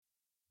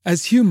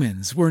As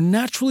humans, we're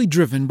naturally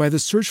driven by the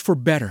search for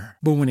better.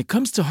 But when it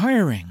comes to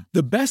hiring,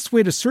 the best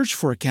way to search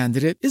for a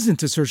candidate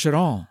isn't to search at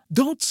all.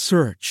 Don't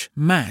search,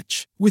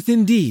 match with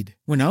Indeed.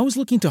 When I was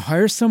looking to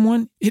hire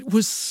someone, it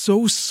was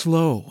so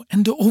slow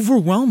and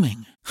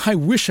overwhelming. I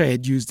wish I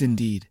had used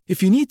Indeed.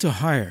 If you need to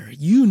hire,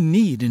 you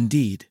need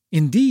Indeed.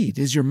 Indeed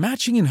is your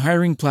matching and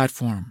hiring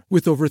platform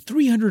with over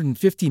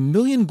 350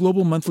 million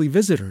global monthly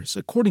visitors,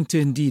 according to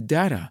Indeed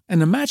data,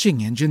 and a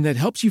matching engine that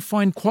helps you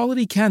find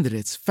quality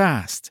candidates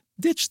fast.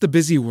 Ditch the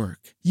busy work.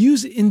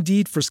 Use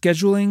Indeed for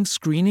scheduling,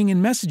 screening,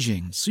 and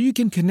messaging so you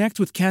can connect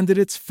with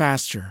candidates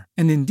faster.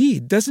 And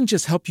Indeed doesn't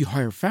just help you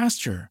hire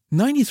faster.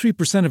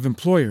 93% of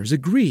employers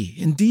agree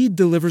Indeed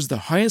delivers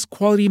the highest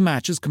quality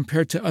matches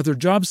compared to other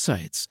job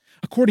sites,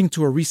 according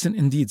to a recent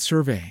Indeed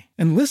survey.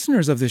 And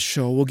listeners of this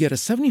show will get a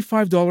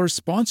 $75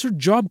 sponsored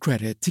job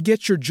credit to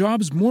get your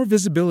jobs more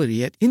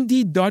visibility at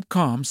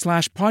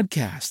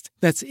Indeed.com/podcast.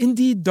 That's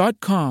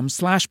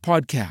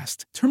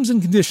Indeed.com/podcast. Terms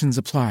and conditions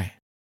apply.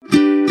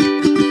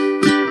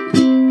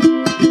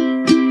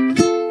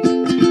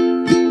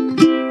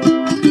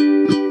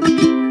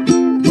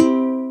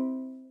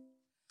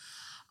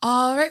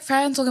 All right,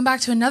 friends, welcome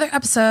back to another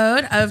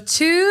episode of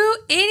Two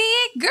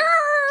Idiot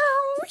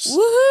Girls.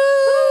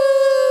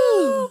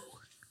 Woohoo!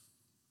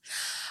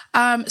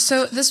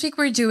 So this week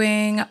we're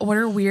doing what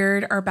are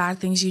weird or bad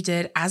things you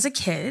did as a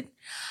kid.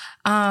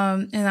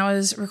 And that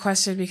was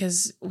requested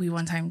because we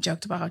one time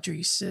joked about how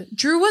Drew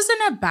wasn't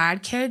a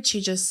bad kid.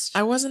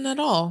 I wasn't at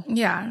all.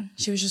 Yeah,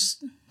 she was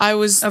just I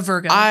was a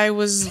Virgo.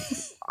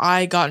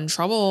 I got in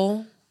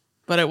trouble,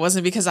 but it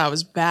wasn't because I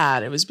was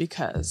bad. It was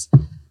because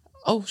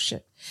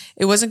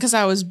it wasn't because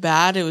I was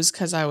bad. It was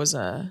because I was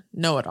a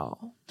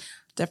know-it-all.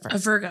 A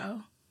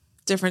Virgo.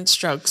 Different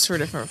strokes for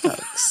different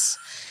folks.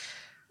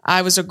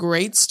 I was a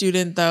great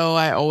student, though.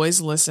 I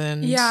always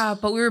listened. Yeah,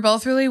 but we were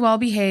both really well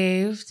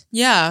behaved.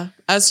 Yeah,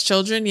 as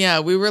children,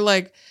 yeah, we were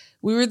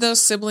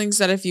those siblings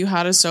that if you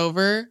had us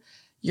over,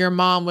 your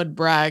mom would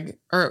brag,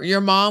 or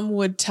your mom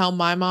would tell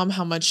my mom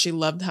how much she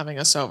loved having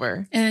us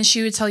over, and then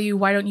she would tell you,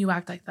 "Why don't you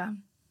act like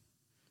them?"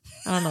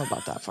 I don't know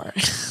about that part.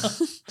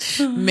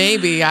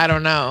 Maybe, I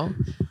don't know.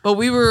 But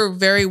we were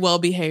very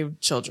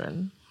well-behaved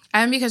children.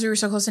 And because we were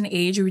so close in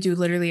age, we would do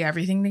literally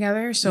everything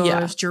together. So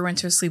Yeah. if Drew went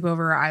to a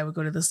sleepover, I would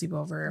go to the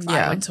sleepover. If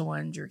I went to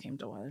one, Drew came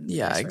to one.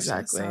 Yeah,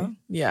 exactly. So.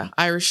 Yeah,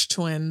 Irish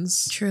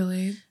twins.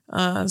 Truly.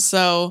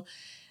 So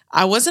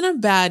I wasn't a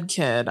bad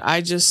kid.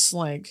 I just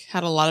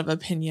had a lot of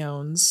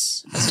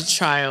opinions as a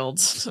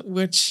child,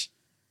 which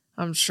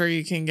I'm sure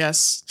you can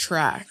guess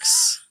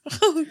tracks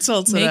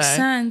until today. Makes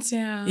sense,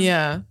 yeah.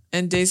 Yeah,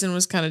 and Daisy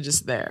was kind of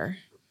just there.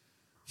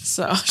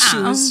 So she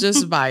was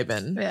just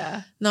vibing.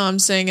 Yeah. No, I'm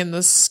saying in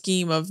the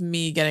scheme of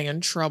me getting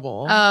in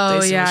trouble. Oh,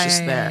 Daisy yeah. was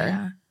just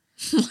there.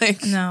 Yeah.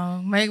 No,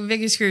 my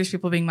biggest fear is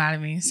people being mad at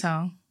me.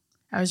 So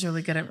I was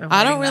really good at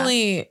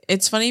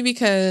it's funny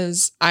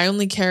because I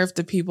only care if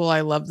the people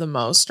I love the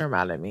most are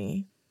mad at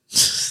me.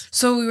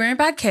 So we weren't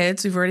bad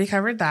kids. We've already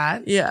covered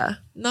that. Yeah,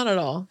 not at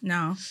all.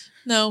 No,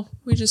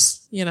 we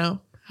just,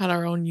 had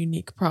our own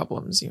unique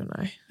problems, you and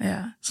I.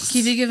 Yeah. Can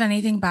you think of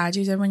anything bad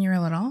you did when you were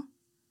little?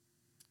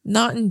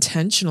 Not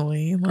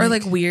intentionally. Or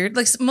weird.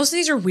 Most of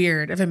these are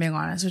weird, if I'm being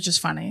honest, which is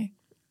funny.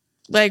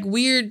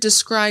 Weird,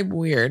 describe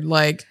weird.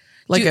 A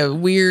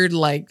weird,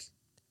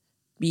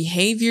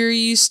 behavior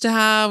you used to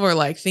have or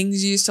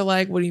things you used to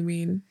like. What do you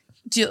mean?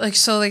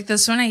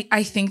 This one,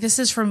 I think this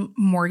is from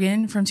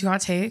Morgan from Two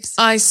Hot Takes.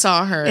 I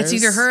saw her. It's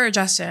either her or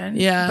Justin.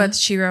 Yeah. But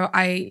she wrote,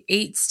 I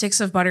ate sticks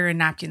of butter and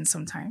napkins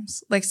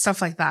sometimes.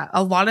 Stuff like that.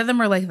 A lot of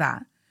them are like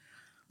that.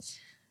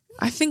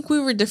 I think we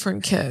were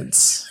different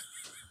kids.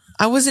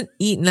 I wasn't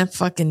eating a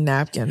fucking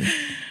napkin.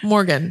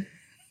 Morgan.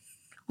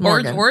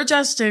 Or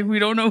Justin. We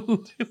don't know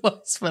who it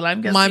was, but I'm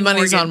guessing my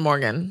money's Morgan. on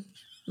Morgan.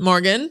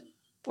 Morgan?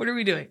 What are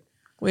we doing?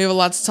 We have a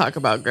lot to talk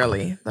about,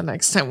 girly, the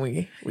next time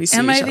we see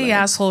Am each I other. the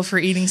asshole for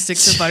eating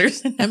sticks of butter?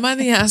 Am I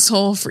the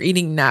asshole for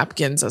eating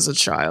napkins as a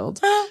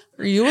child?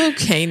 Are you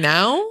okay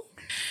now?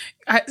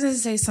 I was going to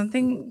say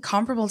something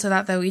comparable to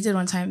that we did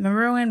one time.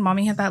 Remember when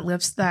mommy had that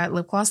lip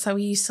gloss that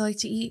we used to like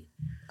to eat?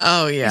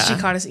 Oh, yeah. And she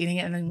caught us eating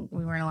it and then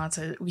we weren't allowed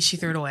to, she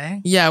threw it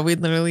away. Yeah, we'd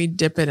literally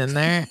dip it in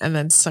there and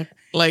then suck,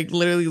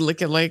 literally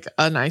lick it like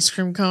an ice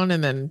cream cone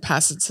and then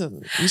pass it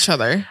to each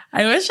other.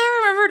 I wish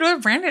I remembered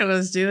what brand it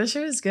was, dude. That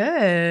shit was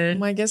good.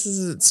 My guess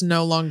is it's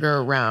no longer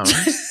around.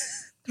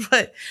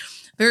 But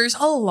there's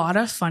a lot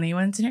of funny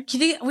ones in here.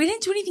 We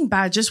didn't do anything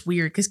bad, just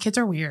weird, because kids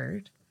are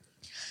weird.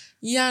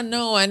 Yeah,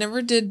 no, I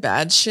never did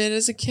bad shit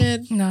as a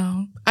kid.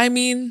 No. I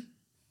mean,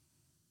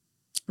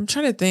 I'm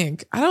trying to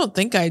think. I don't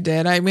think I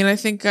did. I mean, I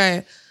think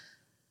I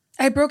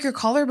broke your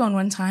collarbone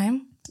one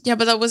time. Yeah,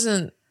 but that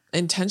wasn't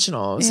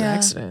intentional. It was an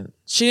accident.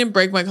 She didn't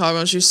break my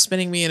collarbone. She was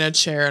spinning me in a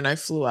chair and I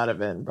flew out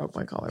of it and broke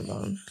my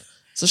collarbone.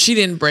 So she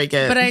didn't break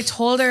it. But I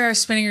told her I was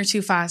spinning her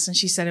too fast and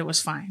she said it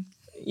was fine.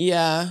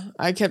 Yeah,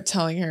 I kept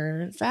telling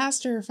her,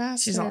 faster.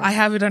 She's like, I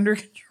have it under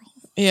control.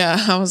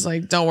 Yeah, I was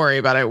like, don't worry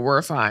about it.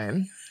 We're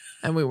fine.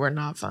 And we were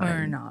not fine.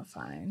 We're not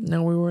fine.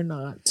 No, we were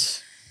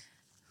not.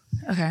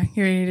 Okay,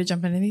 you ready to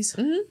jump into these?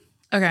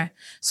 Mm-hmm. Okay.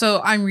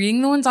 So I'm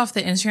reading the ones off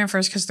the Instagram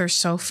first because they're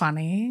so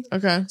funny.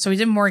 Okay. So we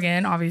did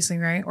Morgan, obviously,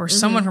 right? Or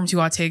someone from Two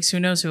Hot Takes. Who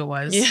knows who it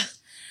was? Yeah.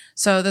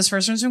 So this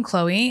first one's from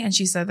Chloe, and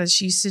she said that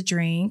she used to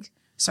drink.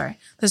 Sorry.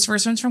 This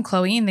first one's from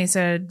Chloe, and they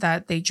said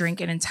that they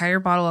drink an entire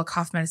bottle of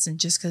cough medicine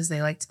just because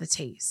they liked the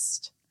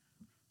taste.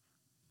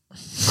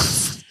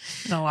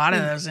 There's a lot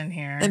of those in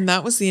here. And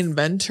that was the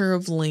inventor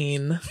of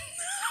lean.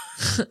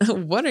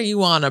 What are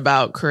you on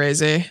about,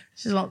 crazy?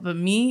 But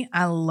me,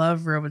 I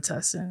love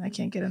Robitussin. I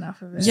can't get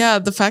enough of it. Yeah,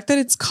 the fact that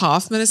it's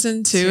cough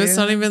medicine too. It's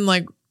not even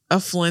like a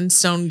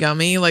Flintstone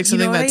gummy, like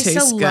something that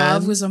tastes good.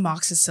 Love was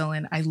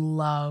amoxicillin. I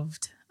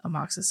loved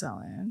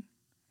amoxicillin.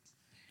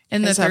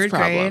 In the third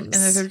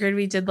grade,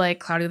 we did like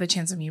Cloudy with a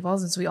Chance of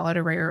Meatballs, and so we all had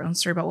to write our own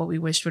story about what we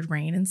wished would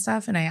rain and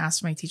stuff. And I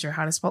asked my teacher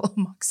how to spell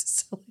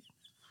amoxicillin.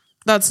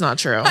 That's not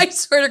true. I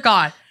swear to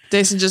God.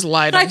 Jason just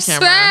lied on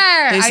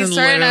camera. Jason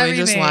literally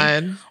just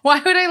lied. Why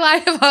would I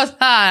lie about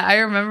that? I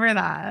remember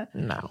that.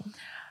 No.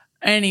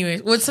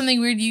 Anyways, what's something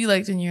weird you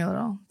liked when you were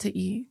little to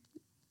eat?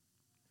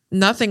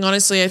 Nothing,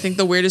 honestly. I think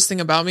the weirdest thing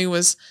about me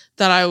was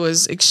that I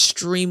was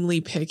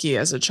extremely picky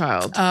as a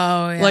child.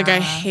 Oh, yeah. Like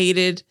I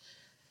hated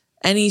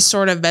any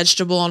sort of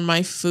vegetable on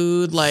my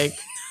food. Like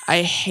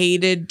I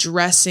hated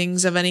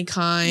dressings of any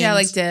kind. Yeah,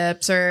 like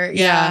dips or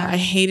I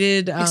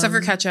hated except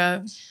for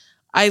ketchup.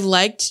 I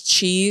liked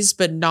cheese,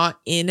 but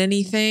not in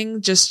anything,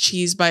 just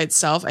cheese by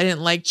itself. I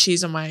didn't like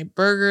cheese on my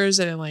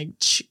burgers. I didn't like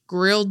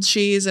grilled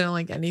cheese. I didn't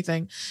like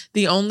anything.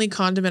 The only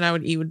condiment I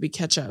would eat would be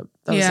ketchup.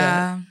 That was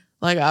it.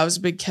 Like I was a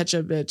big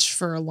ketchup bitch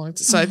for a long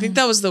time. So I think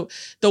that was the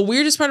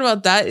weirdest part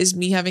about that is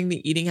me having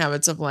the eating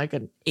habits of like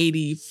an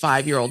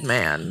 85-year-old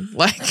man.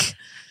 Like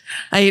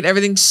I ate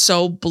everything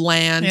so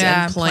bland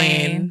and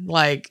plain.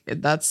 Like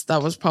that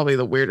was probably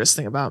the weirdest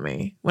thing about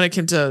me when it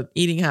came to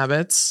eating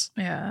habits.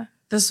 Yeah.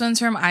 This one's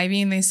from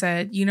Ivy, and they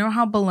said, you know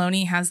how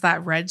bologna has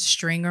that red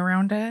string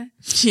around it?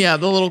 Yeah,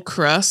 the little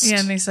crust.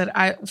 Yeah, and they said,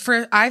 I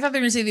thought they were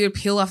going to say they would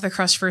peel off the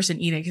crust first and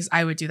eat it, because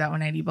I would do that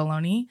when I'd eat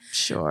bologna.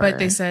 Sure. But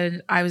they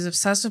said, I was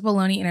obsessed with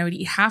bologna, and I would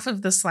eat half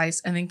of the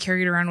slice and then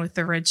carry it around with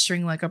the red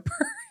string like a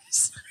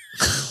purse.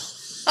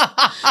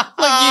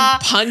 Like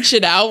you'd punch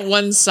it out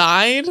one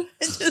side?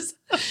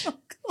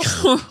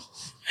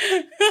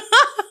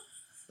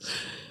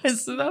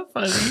 Isn't that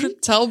funny?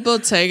 Tell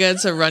Bottega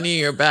to run you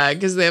your bag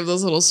because they have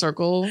those little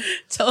circle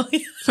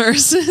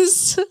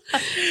purses.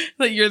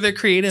 That you're the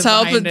creative.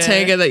 Tell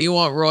Bottega that you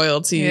want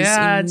royalties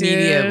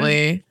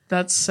immediately. Dude.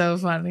 That's so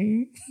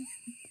funny.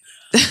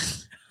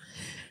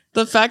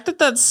 The fact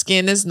that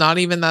skin is not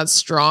even that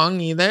strong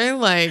either.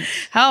 Like,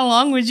 how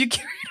long would you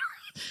carry it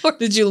around for?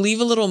 Did you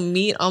leave a little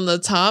meat on the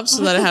top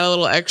so that it had a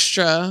little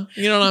extra,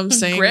 you know what I'm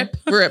saying?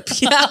 Grip.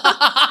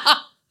 Yeah.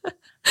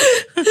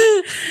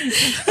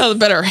 A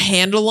better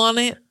handle on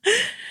it.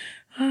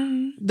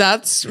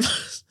 That's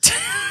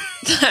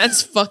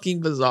fucking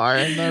bizarre.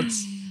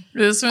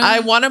 This one. I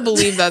want to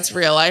believe that's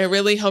real. I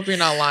really hope you're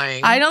not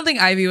lying. I don't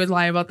think Ivy would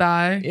lie about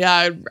that.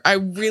 Yeah, I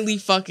really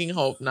fucking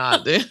hope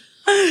not, dude.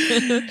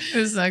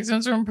 This next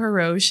one's from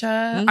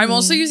Parosha. I'm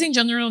also using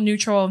gender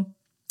neutral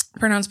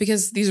pronouns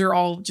because these are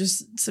all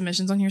just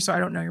submissions on here, so I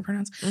don't know your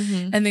pronouns.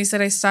 And they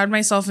said I stabbed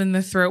myself in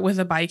the throat with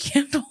a bike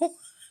handle.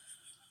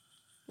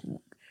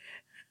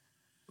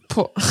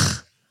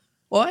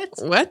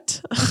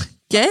 What?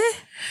 Yeah?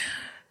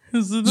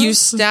 You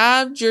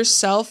stabbed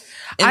yourself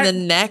in the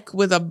neck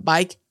with a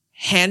bike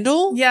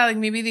handle? Yeah, like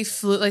maybe they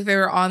flew, like they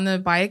were on the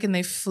bike and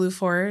they flew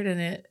forward and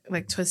it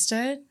like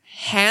twisted.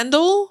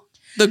 Handle?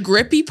 The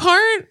grippy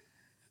part?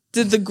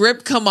 Did the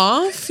grip come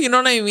off? You know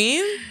what I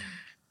mean?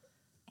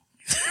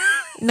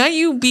 Not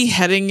you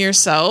beheading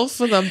yourself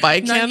with a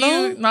bike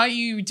handle? Not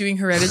you doing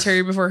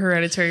Hereditary before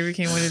Hereditary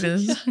became what it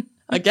is.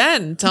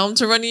 Again, tell them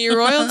to run you your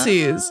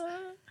royalties.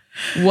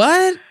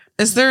 What?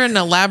 Is there an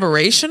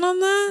elaboration on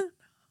that?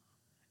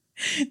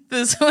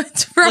 This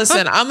one's from...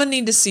 Listen, I'm going to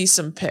need to see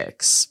some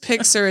pics.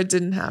 Pics or it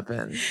didn't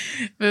happen.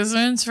 This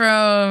one's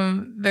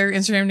from... Their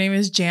Instagram name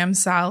is Jam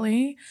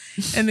Sally.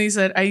 And they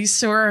said, I used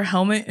to wear a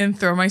helmet and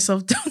throw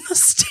myself down the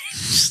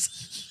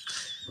stairs.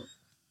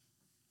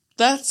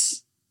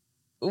 That's...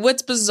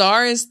 What's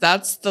bizarre is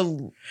that's the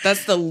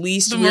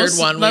least weird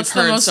one we've heard so far. That's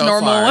the most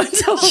normal one.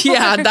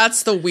 Yeah,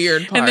 that's the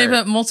weird part. And they've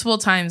done multiple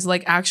times,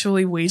 like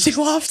actually way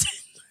too often.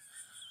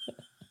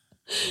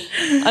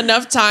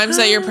 Enough times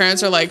that your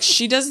parents are like,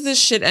 she does this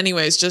shit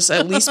anyways, just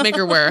at least make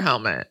her wear a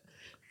helmet.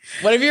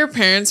 What if your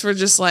parents were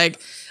just like,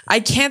 I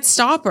can't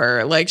stop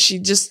her. Like, she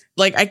just,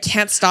 like, I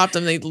can't stop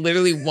them. They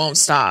literally won't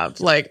stop.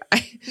 Like,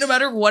 no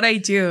matter what I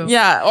do.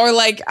 Yeah. Or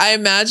like, I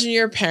imagine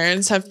your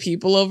parents have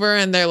people over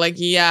and they're like,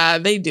 yeah,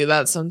 they do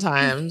that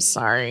sometimes.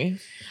 Sorry.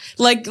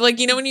 Like,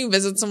 you know, when you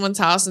visit someone's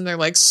house and they're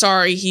like,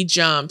 sorry, he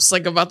jumps,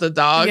 like about the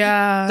dog.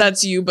 Yeah.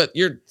 That's you, but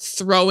you're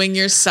throwing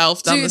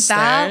yourself down the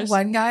stairs. That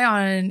one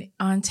guy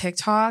on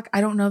TikTok,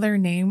 I don't know their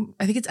name.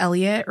 I think it's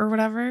Elliot or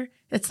whatever.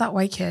 It's that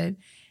white kid.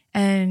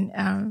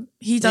 And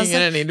he does You're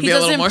gonna need to be a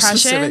does little more impression.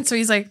 specific. So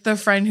he's like the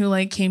friend who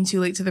like came too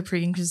late to the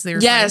pregame because they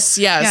were Yes.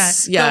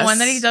 The one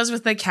that he does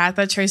with the cat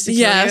that tries to kill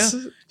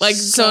you. Like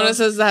So- Sona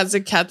says that has a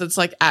cat that's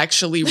like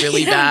actually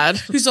really bad.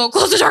 He's all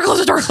close the door, close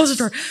the door, close the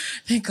door.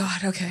 Thank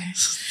God. Okay.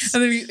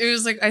 And then it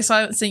was like I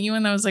sent you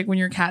one that was like when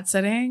you're cat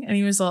sitting, and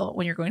he was all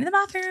when you're going to the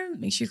bathroom,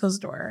 make sure you close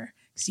the door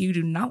because you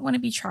do not want to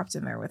be trapped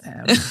in there with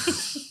him.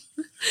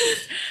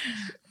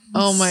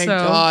 Oh my So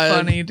God.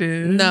 funny,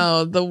 dude.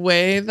 No, the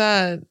way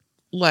that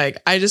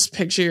like I just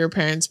picture your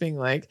parents being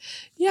like,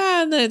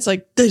 yeah, and then it's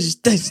like dish,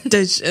 dish,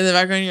 dish in the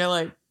background. You're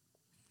like,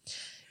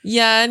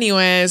 yeah,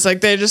 anyways,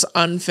 like they're just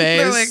unfazed.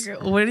 They're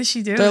like, what is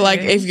she doing? They're like,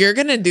 if you're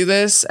gonna do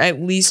this,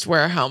 at least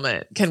wear a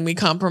helmet. Can we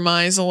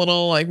compromise a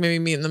little? Like maybe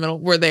meet in the middle.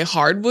 Were they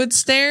hardwood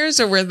stairs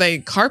or were they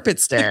carpet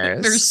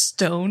stairs? they're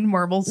stone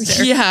marble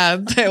stairs. Yeah,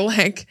 they're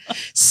like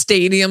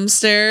stadium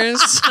stairs.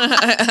 So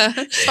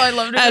I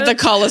loved it At the I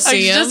was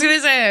Coliseum. just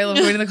gonna say I love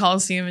going to the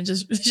Coliseum and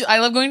I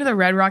love going to the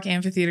Red Rock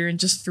Amphitheater and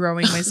just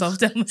throwing myself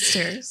down the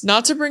stairs.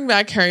 Not to bring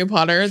back Harry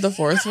Potter, the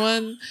fourth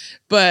one,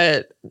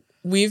 but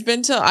I've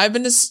been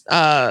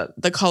to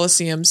the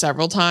Coliseum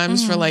several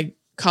times for like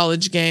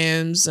college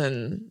games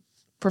and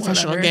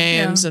professional Whatever,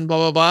 games and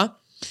blah blah blah.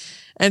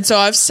 And so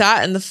I've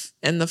sat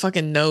in the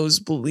fucking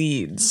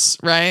nosebleeds,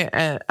 right,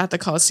 at the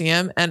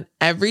Coliseum, and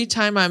every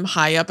time I'm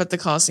high up at the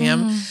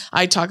Coliseum,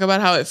 I talk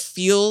about how it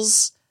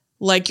feels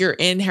like you're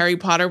in Harry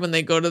Potter when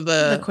they go to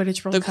the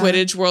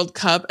Quidditch World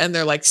Cup and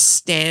they're like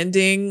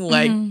standing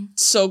like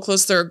so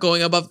close they're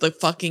going above the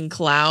fucking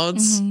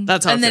clouds.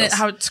 That's how it feels.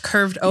 How it's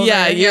curved over.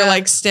 Yeah, you're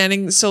like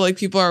standing so like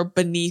people are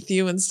beneath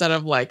you instead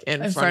of like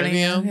in front of you.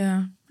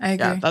 Yeah, I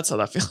agree. Yeah, that's how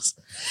that feels.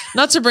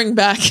 Not to bring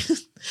back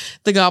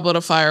the Goblet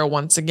of Fire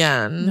once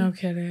again. No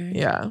kidding.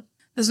 Yeah.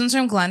 This one's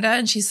from Glenda,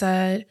 and she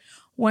said,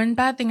 one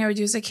bad thing I would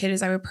do as a kid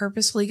is I would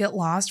purposefully get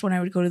lost when I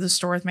would go to the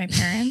store with my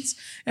parents.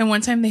 And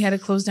one time they had to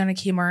close down a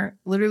Kmart,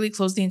 literally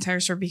close the entire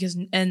store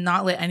and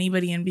not let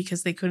anybody in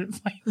because they couldn't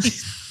find me.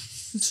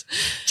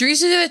 Drew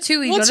used to do it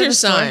too. What's your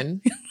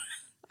sign?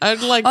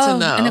 I'd like to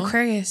know. An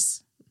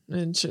Aquarius.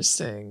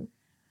 Interesting.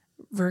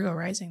 Virgo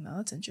rising, though.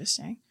 That's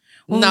interesting.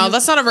 No,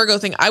 that's not a Virgo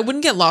thing. I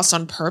wouldn't get lost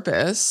on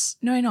purpose.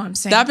 No, I know. I'm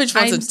saying that bitch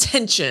wants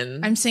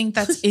attention. I'm saying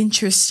that's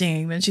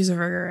interesting that she's a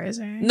Virgo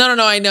rising. No,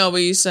 I know,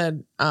 but you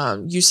said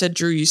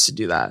Drew used to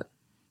do that.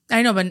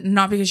 I know, but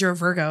not because you're a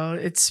Virgo.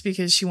 It's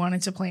because she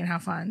wanted to play and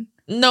have fun.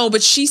 No,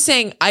 but she's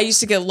saying I used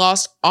to get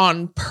lost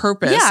on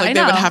purpose. Yeah, like I they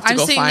know. would have to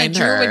go saying find that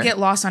Drew her. would get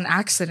lost on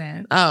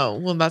accident. Oh,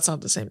 well, that's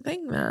not the same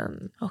thing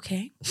then.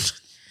 Okay.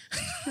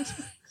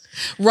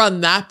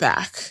 Run that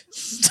back.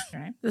 All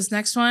right. This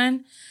next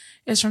one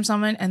is from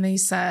someone, and they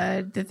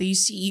said that they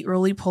used to eat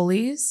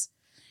roly-polies,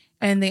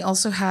 and they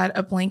also had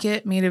a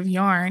blanket made of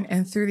yarn,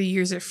 and through the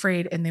years it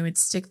frayed, and they would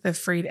stick the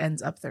frayed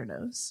ends up their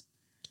nose.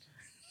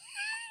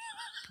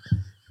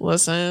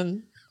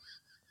 Listen,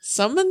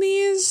 some of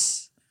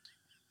these,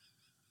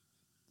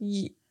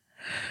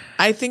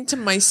 I think to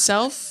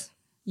myself,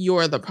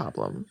 you're the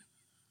problem.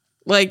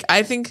 Like,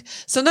 I think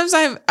sometimes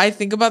I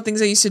think about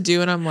things I used to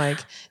do and I'm like,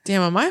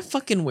 damn, am I a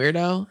fucking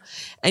weirdo?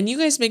 And you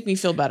guys make me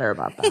feel better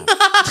about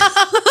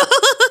that.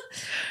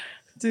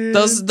 Dude.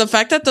 The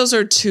fact that those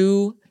are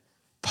two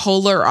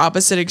polar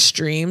opposite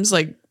extremes,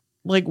 like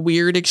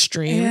weird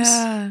extremes.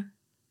 Yeah.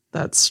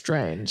 That's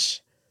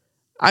strange.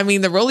 I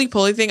mean, the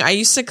roly-poly thing, I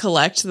used to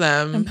collect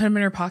them. And put them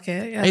in her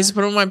pocket. Yeah. I used to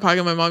put them in my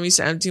pocket. My mom used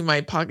to empty my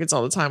pockets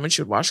all the time when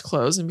she would wash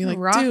clothes and be like,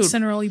 rocks dude.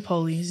 and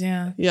roly-polies,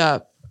 yeah. Yeah.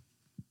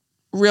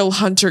 Real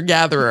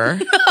hunter-gatherer.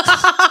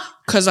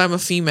 Because I'm a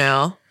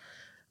female.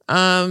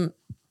 I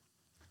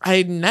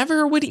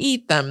never would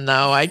eat them,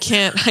 though. I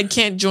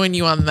can't join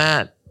you on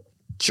that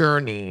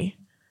journey.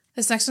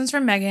 This next one's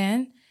from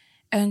Megan.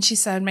 And she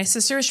said, my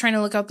sister was trying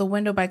to look out the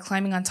window by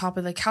climbing on top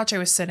of the couch I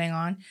was sitting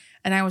on.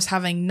 And I was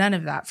having none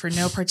of that for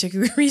no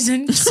particular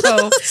reason.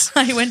 So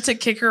I went to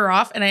kick her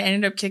off and I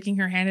ended up kicking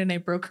her hand and I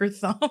broke her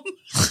thumb.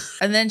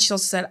 And then she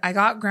also said, I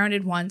got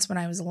grounded once when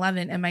I was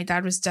 11 and my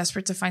dad was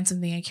desperate to find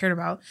something I cared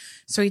about.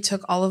 So he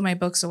took all of my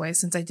books away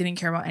since I didn't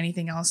care about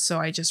anything else.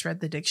 So I just read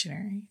the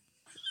dictionary.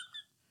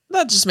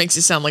 That just makes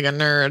you sound like a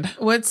nerd.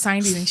 What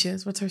sign do you think she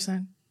is? What's her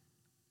sign?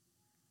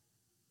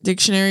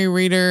 Dictionary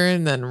reader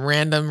and then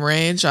random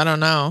rage. I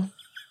don't know.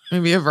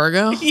 Maybe a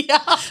Virgo?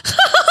 Yeah.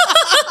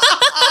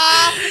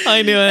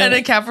 I knew it. And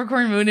a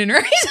Capricorn moon and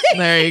rising.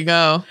 There you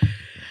go.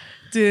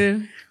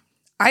 Dude.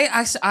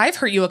 I've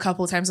hurt you a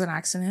couple of times on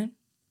accident.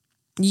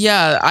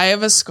 Yeah, I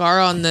have a scar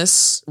on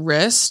this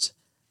wrist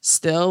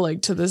still,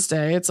 like to this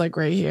day. It's like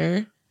right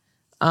here.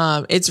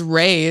 It's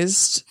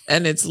raised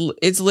and it's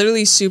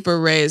literally super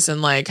raised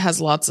and like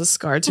has lots of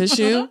scar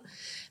tissue.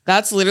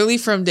 That's literally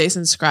from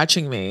Dason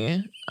scratching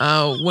me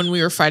when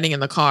we were fighting in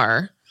the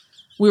car.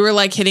 We were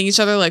like hitting each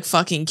other like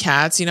fucking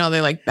cats. You know,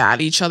 they like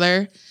bat each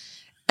other.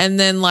 And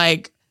then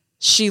like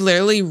she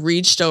literally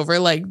reached over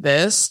like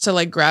this to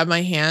like grab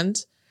my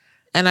hand.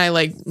 And I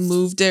like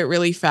moved it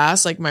really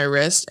fast, like my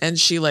wrist. And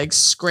she like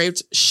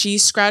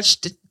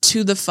scratched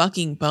to the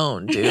fucking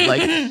bone, dude.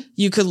 Like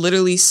you could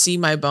literally see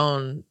my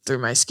bone through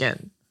my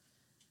skin.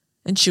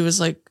 And she was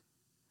like,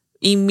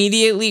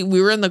 immediately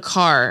we were in the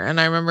car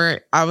and I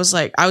remember I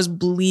was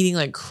bleeding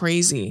like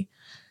crazy.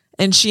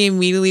 And she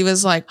immediately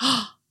was like,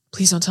 oh,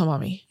 please don't tell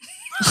mommy.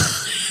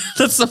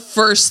 That's the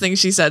first thing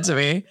she said to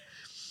me.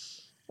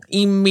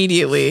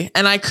 Immediately.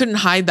 And I couldn't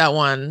hide that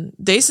one.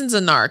 Dayson's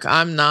a narc.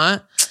 I'm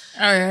not.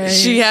 All right.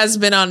 She has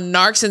been on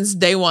narc since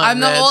day one. I'm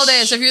the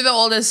oldest. If you're the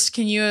oldest,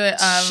 can you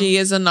she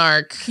is a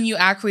narc. Can you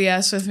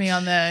acquiesce with me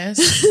on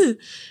this?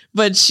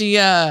 But she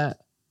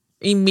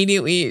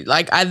immediately,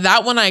 like,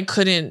 that one I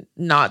couldn't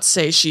not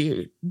say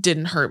she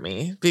didn't hurt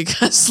me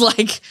because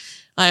like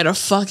I had a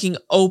fucking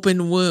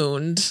open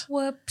wound.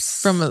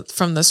 Whoops.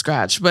 From the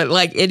scratch. But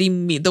like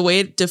the way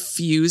it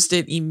diffused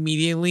it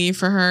immediately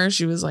for her,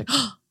 she was like,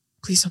 oh,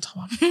 please don't tell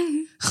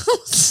mom.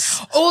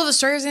 Oh, the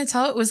story I was going to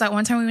tell was that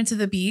one time we went to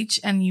the beach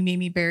and you made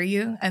me bury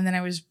you. And then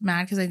I was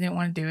mad because I didn't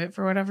want to do it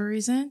for whatever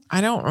reason. I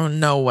don't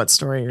know what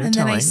story you're telling.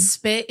 And then I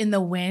spit in the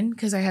wind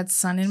because I had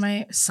sand in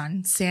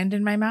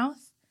my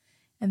mouth.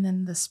 And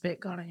then the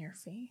spit got on your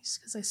face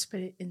because I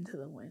spit it into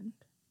the wind.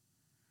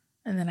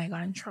 And then I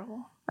got in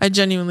trouble. I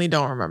genuinely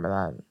don't remember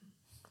that.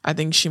 I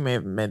think she may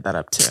have made that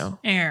up too.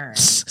 Aaron.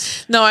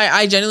 No,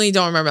 I genuinely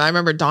don't remember. I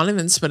remember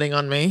Donovan spitting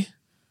on me.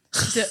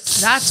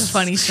 That's a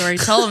funny story.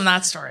 Tell him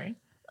that story.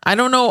 I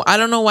don't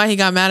know why he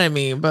got mad at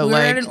me, but we were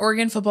at an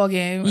Oregon football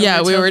game.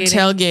 Yeah, we were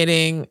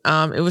tailgating.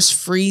 It was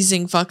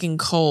freezing fucking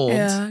cold.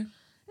 Yeah.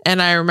 And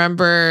I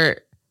remember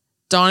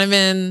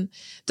Donovan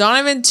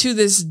to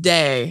this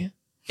day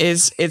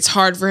it's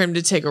hard for him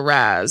to take a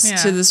Raz. Yeah.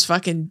 To this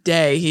fucking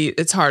day,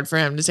 it's hard for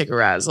him to take a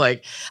Raz.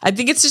 Like, I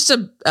think it's just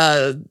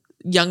a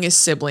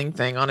youngest sibling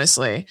thing,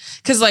 honestly.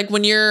 Because like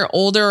when you're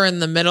older or in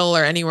the middle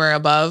or anywhere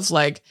above,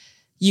 like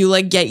you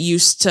like get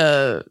used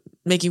to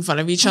making fun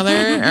of each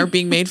other or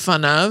being made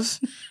fun of.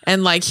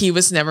 And like he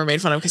was never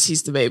made fun of because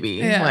he's the baby.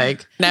 Yeah.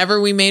 Like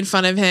whenever we made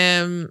fun of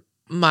him,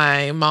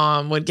 my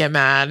mom would get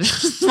mad.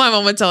 My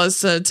mom would tell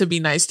us to be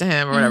nice to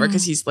him or whatever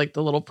because he's like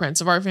the little prince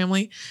of our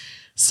family.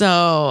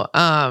 So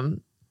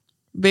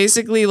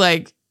basically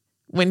like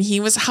when he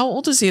was, how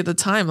old was he at the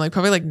time? Like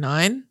probably like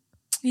 9?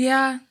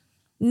 Yeah.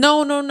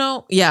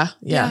 No. Yeah.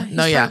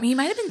 No, yeah. He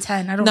might have been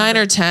 10. I don't 9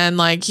 or 10.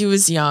 Like he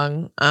was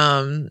young.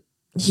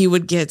 He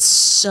would get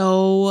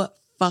so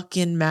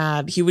fucking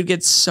mad. He would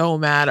get so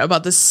mad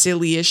about the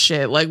silliest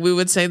shit. Like we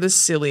would say the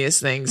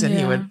silliest things and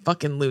he would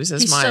fucking lose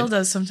his mind. He still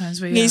does sometimes.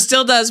 But He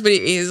still does, but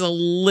he is a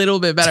little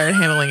bit better at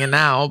handling it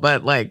now.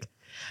 But like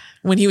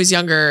when he was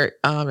younger,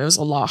 it was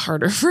a lot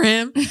harder for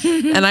him.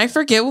 And I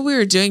forget what we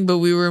were doing, but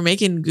we were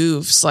making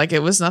goofs. Like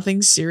it was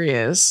nothing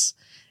serious.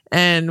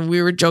 And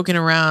we were joking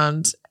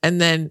around. And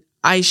then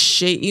I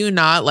shit you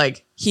not,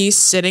 like he's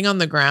sitting on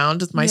the ground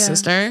with my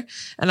sister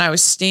and I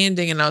was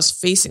standing and I was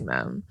facing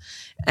them.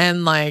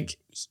 And like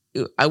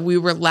we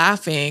were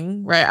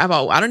laughing, right?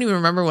 About, I don't even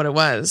remember what it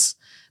was,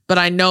 but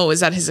I know it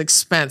was at his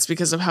expense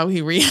because of how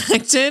he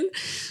reacted.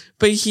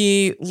 But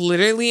he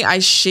literally, I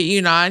shit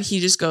you not, he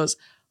just goes,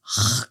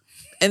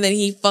 and then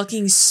he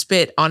fucking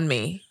spit on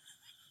me.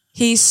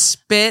 He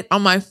spit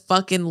on my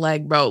fucking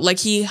leg, bro. Like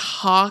he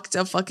hawked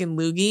a fucking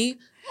loogie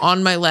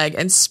on my leg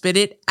and spit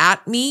it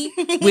at me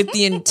with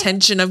the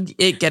intention of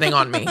it getting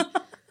on me.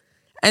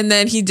 And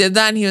then he did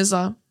that and he was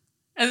and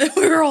then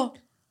we were all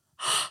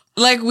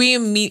like,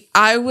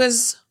 I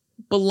was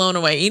blown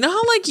away. You know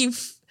how like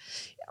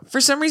for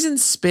some reason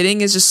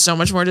spitting is just so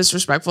much more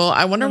disrespectful.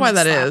 I wonder why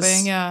that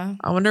is. Yeah.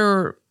 I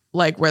wonder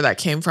like where that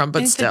came from,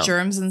 but still. The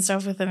germs and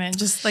stuff within it,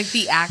 just like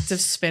the act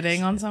of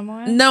spitting on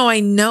someone. No, I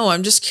know.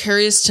 I'm just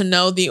curious to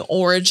know the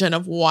origin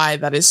of why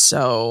that is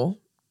so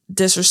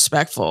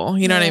disrespectful.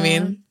 You know what I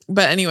mean?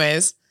 But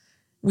anyways,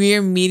 we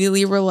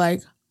immediately were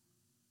like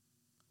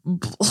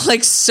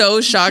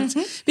so shocked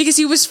because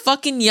he was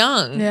fucking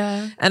young.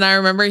 Yeah. And I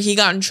remember he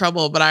got in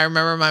trouble, but I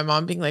remember my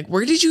mom being like,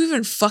 where did you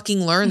even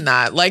fucking learn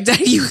that? Like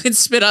that you could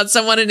spit on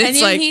someone and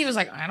it's like, he was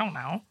like, I don't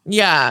know.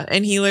 Yeah.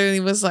 And he literally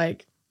was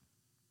like,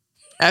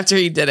 after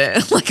he did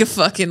it, like a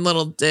fucking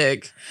little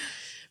dick.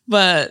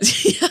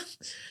 But yeah.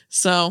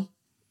 So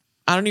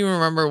I don't even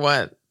remember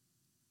what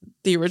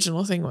the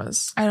original thing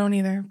was. I don't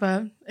either,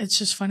 but it's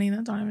just funny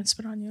that Donovan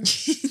spit on you.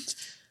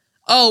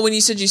 Oh, when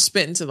you said you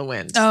spit into the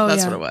wind. Oh,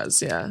 that's what it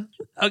was. Yeah.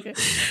 Okay.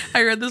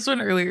 I read this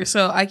one earlier,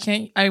 so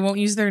I won't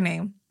use their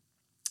name.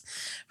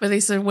 But they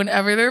said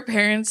whenever their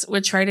parents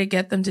would try to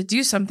get them to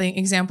do something,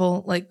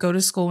 example, like go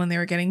to school when they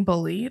were getting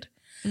bullied,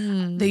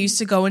 they used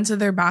to go into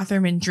their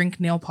bathroom and drink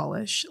nail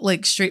polish,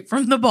 like straight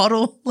from the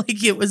bottle,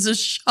 like it was a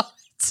shot.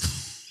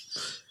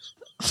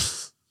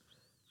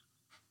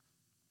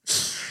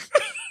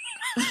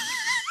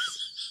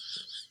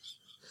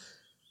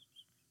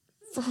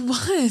 For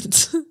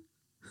what?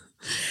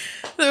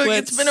 Like,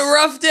 it's been a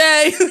rough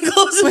day.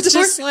 Close the door.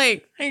 Just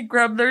like I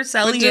grab their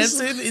Sally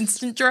Hansen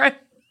instant dry.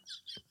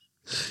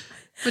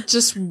 But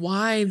just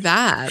why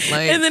that?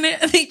 Like, and then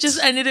they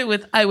just ended it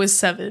with "I was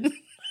 7."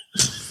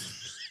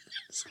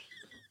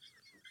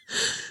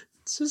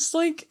 It's just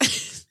like,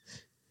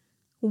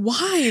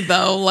 why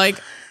though? Like,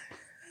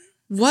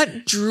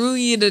 what drew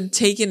you to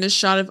taking a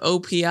shot of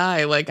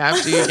OPI like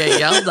after you get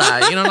yelled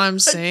at? You know what I'm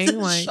saying?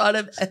 Like shot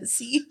of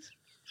Essie.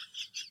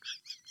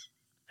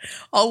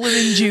 All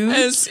within June.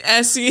 As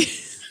Essie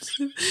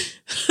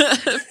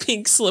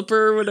pink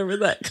slipper or whatever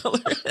that color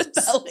is.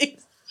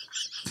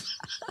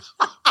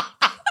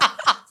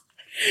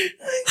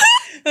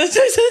 That's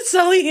why I said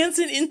Sally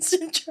Hansen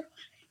instant dry.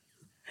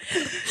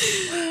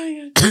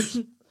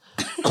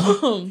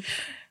 Oh,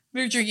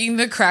 we're drinking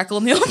the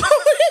crackle nail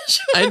polish.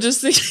 I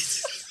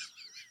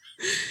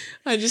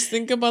just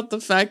think about the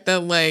fact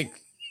that like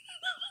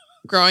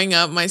growing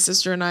up, my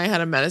sister and I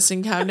had a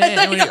medicine cabinet,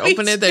 and when you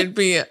open it, there'd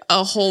be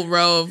a whole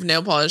row of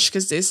nail polish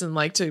because Jason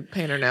liked to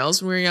paint her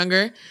nails when we were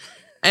younger.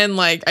 And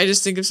like, I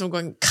just think of someone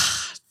going,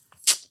 God,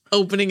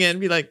 opening it and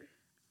be like,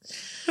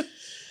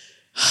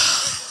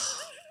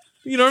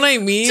 you know what I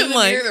mean? To the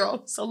like, mirror, they're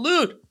all,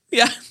 salute.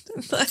 Yeah,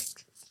 like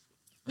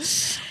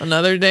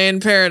another day in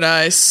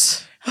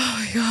paradise. Oh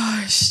my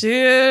gosh,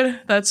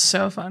 dude, that's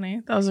so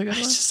funny. That was a good I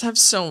one. just have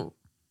so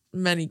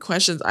many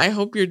questions. I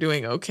hope you're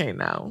doing okay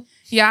now.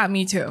 Yeah,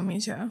 me too. Me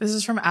too. This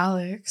is from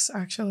Alex,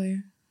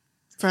 actually.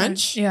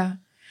 French? Yeah.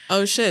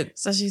 Oh shit.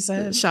 So she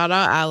said, shout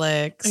out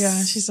Alex.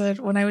 yeah, she said,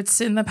 when I would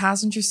sit in the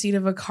passenger seat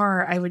of a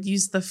car, I would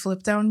use the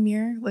flip down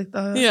mirror, like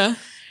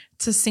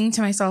to sing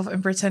to myself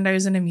and pretend I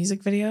was in a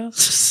music video.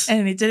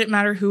 And it didn't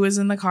matter who was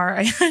in the car.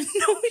 I had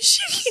no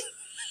shame.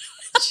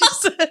 She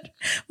said,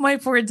 my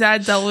poor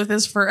dad dealt with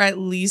this for at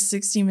least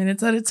 60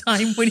 minutes at a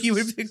time when he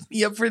would pick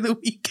me up for the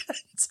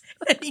weekends.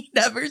 And he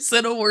never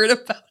said a word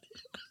about it.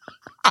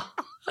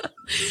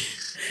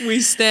 We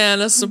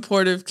stand a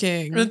supportive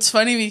king. It's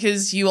funny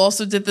because you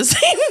also did the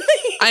same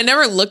thing. I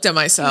never looked at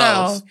myself.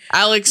 No.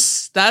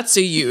 Alex, that's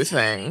a you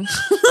thing.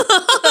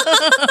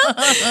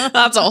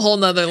 That's a whole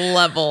nother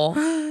level.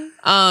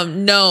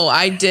 No,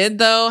 I did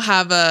though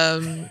have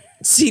a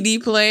CD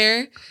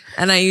player,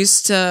 and I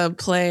used to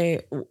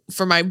play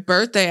for my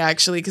birthday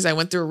actually, because I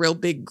went through a real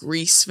big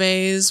Grease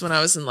phase when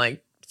I was in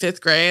like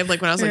 5th grade,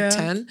 like when I was like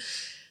 10.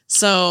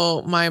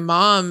 So my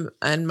mom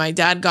and my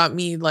dad got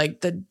me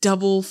like the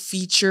double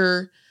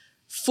feature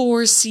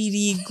 4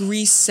 CD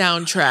Grease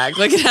soundtrack.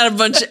 Like it had a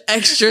bunch of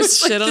extra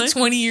shit like on the it.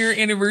 20-year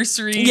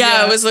anniversary.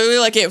 Yeah, it was literally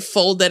like it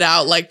folded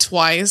out like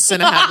twice,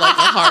 and it had like a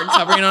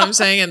hardcover, you know what I'm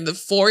saying? And the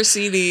 4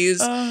 CDs,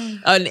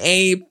 an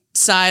A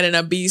side and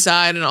a B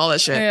side and all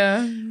that shit.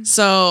 Yeah.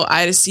 So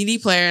I had a CD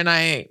player, and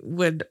I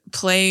would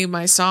play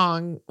my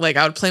song. Like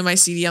I would play my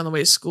CD on the way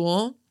to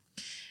school.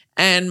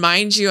 And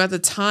mind you, at the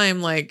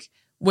time, like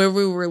where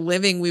we were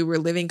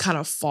living kind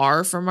of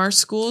far from our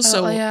school.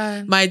 So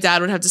my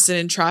dad would have to sit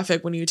in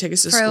traffic when he would take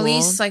us to school. For at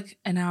least like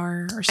an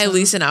hour or so. At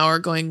least an hour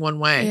going one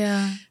way.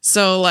 Yeah.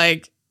 So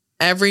like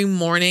every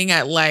morning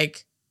at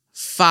like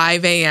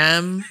 5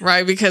 a.m.,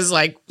 right? Because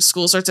like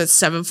school starts at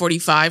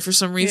 7:45 for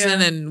some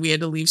reason, and we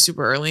had to leave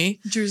super early.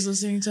 Drew's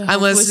listening to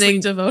I'm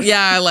listening to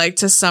like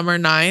to Summer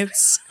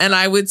Nights, and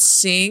I would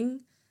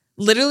sing.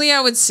 Literally, I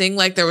would sing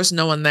like there was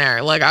no one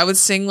there. Like I would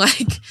sing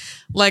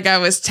like I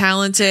was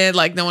talented,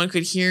 like no one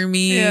could hear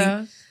me.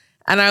 Yeah.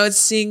 And I would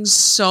sing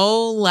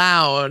so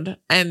loud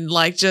and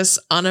like just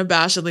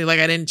unabashedly,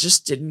 like I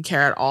didn't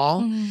care at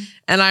all. Mm-hmm.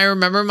 And I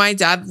remember my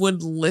dad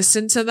would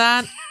listen to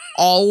that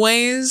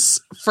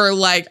always for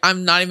like,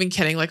 I'm not even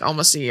kidding, like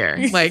almost a year.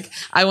 Like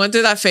I went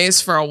through that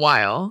phase for a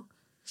while.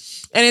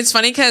 And it's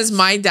funny because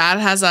my dad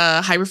has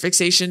a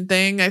hyperfixation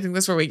thing. I think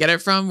that's where we get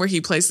it from, where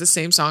he plays the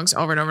same songs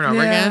over and over and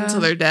over again until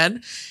they're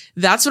dead.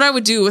 That's what I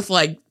would do with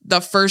like the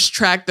first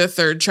track, the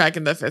third track,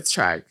 and the 5th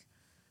track.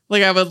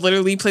 Like I would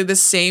literally play the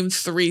same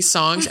 3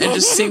 songs and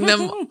just sing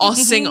them,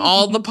 sing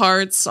all the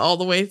parts all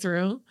the way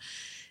through.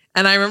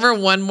 And I remember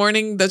one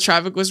morning the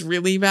traffic was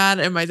really bad,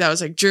 and my dad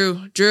was like,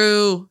 Drew,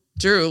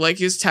 like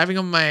he was tapping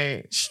on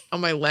my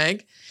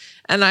leg.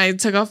 And I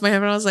took off my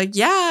headphone and I was like,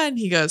 yeah. And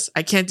he goes,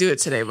 I can't do it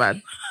today,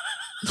 bud.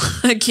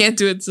 I can't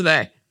do it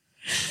today.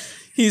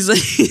 He's like,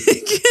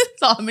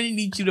 so I'm gonna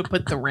need you to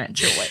put the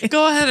wrench away.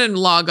 Go ahead and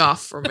log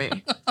off for me.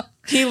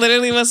 He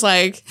literally was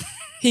like,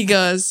 he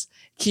goes,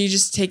 can you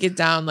just take it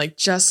down like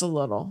just a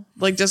little?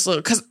 Like just a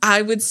little. Because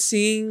I would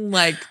sing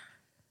like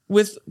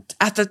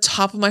at the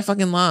top of my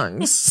fucking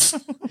lungs.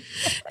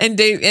 and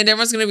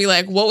everyone's gonna be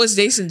like, what was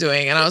Dason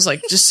doing? And I was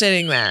like, just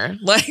sitting there.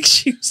 Like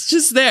she was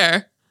just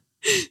there.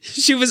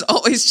 She was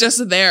always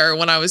just there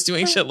when I was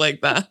doing shit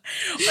like that.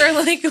 Or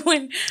like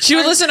when she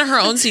would listen to her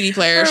own CD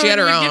player. She had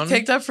her own. Get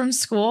picked up from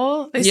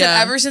school. They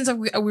said ever since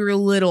we were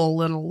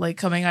little, like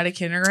coming out of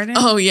kindergarten.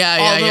 Oh yeah,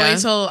 all the way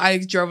till I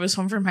drove us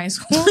home from high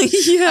school.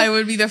 I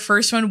would be the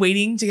first one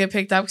waiting to get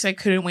picked up because I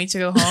couldn't wait to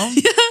go home.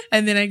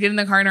 And then I get in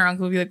the car and our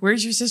uncle would be like,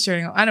 "Where's your sister?"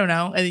 And I go, "I don't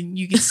know." And then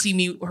you could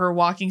see her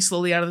walking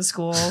slowly out of the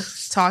school,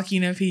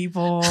 talking to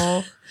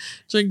people,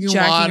 drinking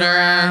water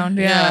around.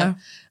 Yeah.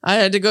 I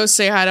had to go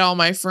say hi to all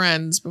my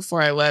friends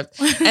before I left.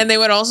 And they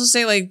would also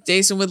say like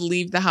Dason would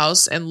leave the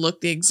house and look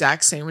the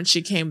exact same when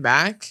she came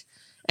back.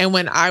 And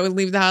when I would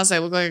leave the house, I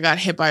looked like I got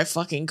hit by a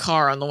fucking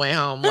car on the way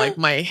home. Like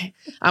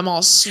I'm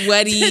all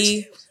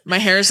sweaty. My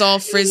hair's all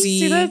frizzy.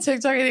 See that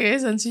TikTok I think I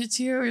sent it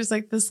to you? It was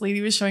like this lady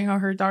was showing how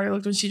her daughter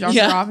looked when she dropped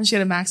her off, and she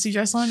had a maxi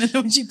dress on. And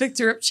then when she picked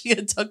her up, she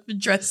had tucked the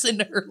dress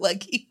into her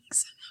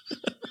leggings.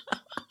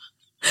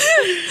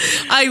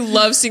 I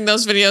love seeing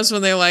those videos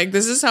when they're like,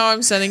 this is how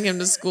I'm sending him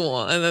to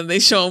school. And then they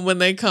show him when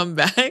they come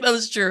back. That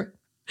was true.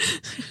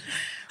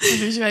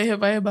 She got hit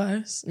by a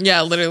bus.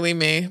 Yeah, literally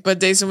me. But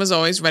Daisy was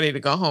always ready to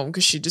go home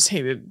because she just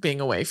hated being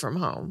away from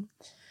home.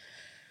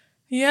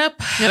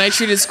 Yep. And I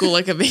treated school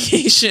like a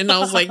vacation. I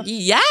was like,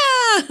 yeah.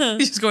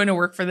 She's going to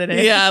work for the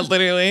day. Yeah,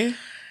 literally.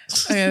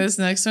 Okay, this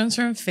next one's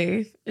from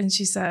Faith. And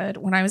she said,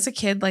 when I was a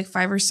kid, like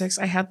 5 or 6,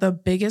 I had the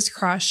biggest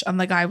crush on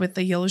the guy with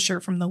the yellow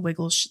shirt from the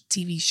Wiggles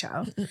TV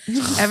show.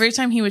 Every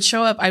time he would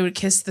show up, I would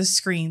kiss the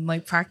screen,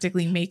 like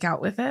practically make out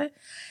with it.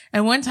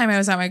 And one time I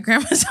was at my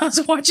grandma's house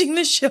watching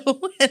the show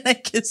and I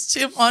kissed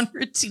him on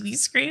her TV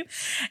screen.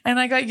 And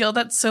I got yelled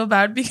at so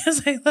bad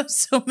because I left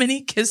so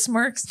many kiss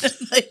marks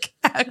and like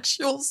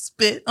actual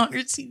spit on her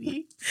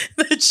TV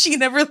that she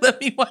never let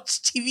me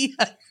watch TV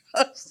at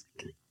her house.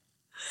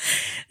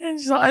 And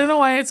so I don't know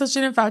why I had such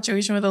an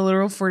infatuation with a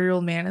literal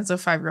 40-year-old man as a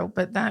 5-year-old,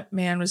 but that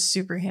man was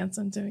super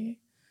handsome to me.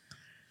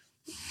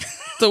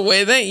 The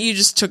way that you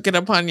just took it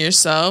upon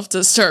yourself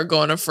to start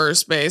going to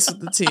first base with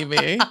the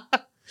TV.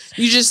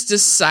 You just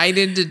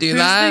decided to do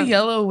that. Who's the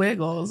yellow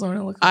Wiggles?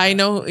 I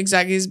know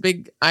exactly his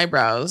big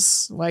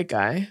eyebrows. White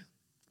guy.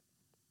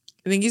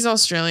 I think he's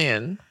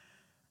Australian.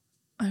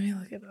 Let me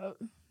look it up.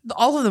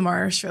 All of them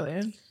are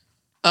Australian.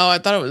 Oh, I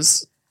thought it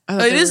was.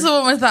 It is the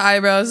one with the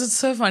eyebrows. It's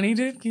so funny,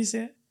 dude. Can you see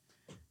it?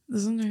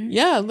 This one right?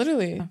 Yeah,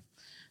 literally.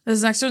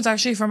 This next one's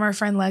actually from our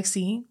friend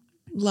Lexi.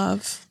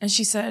 Love. And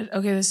she said,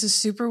 okay, this is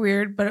super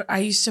weird, but I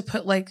used to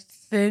put like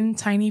thin,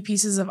 tiny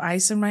pieces of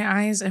ice in my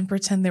eyes and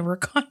pretend they were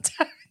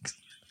contacts.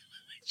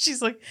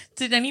 She's like,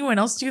 did anyone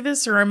else do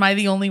this or am I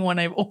the only one?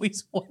 I've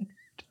always wondered.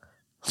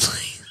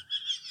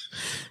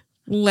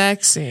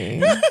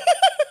 Lexi,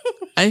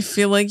 I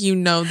feel like you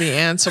know the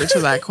answer to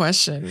that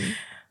question.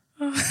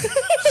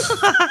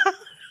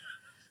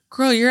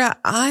 Girl, your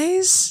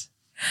eyes?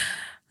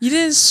 You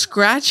didn't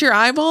scratch your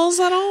eyeballs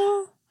at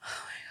all?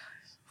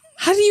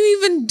 How do you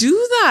even do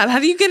that? How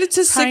do you get it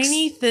to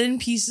tiny, thin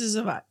pieces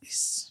of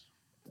ice?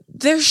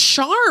 They're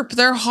sharp.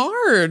 They're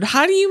hard.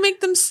 How do you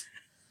make them?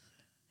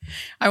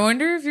 I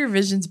wonder if your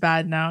vision's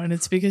bad now and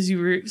it's because you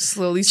were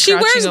slowly scratching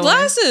She wears away.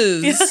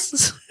 glasses.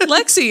 Yeah.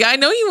 Lexi, I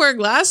know you wear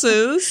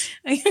glasses.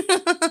 What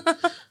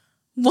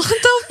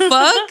the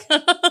fuck?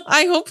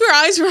 I hope your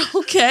eyes are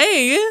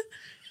okay.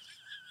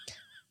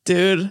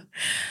 Dude,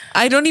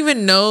 I don't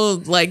even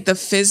know like the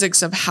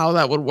physics of how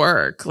that would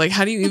work. Like,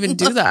 how do you even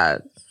do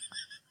that?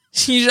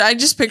 I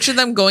just picture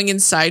them going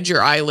inside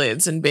your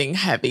eyelids and being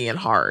heavy and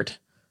hard.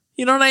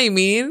 You know what I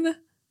mean?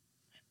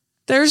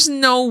 There's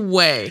no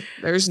way.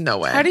 There's no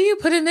way. How do you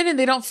put them in and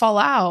they don't fall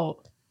out?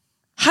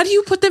 How do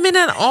you put them in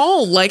at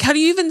all? Like, how do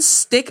you even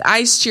stick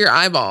ice to your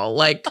eyeball?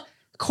 Like,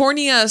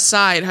 cornea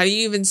aside, how do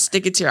you even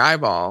stick it to your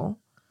eyeball?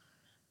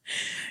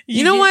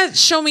 You know what?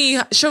 Show me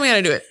how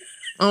to do it.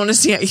 I want to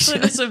see how you do it.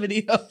 Send us a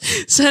video.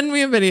 Send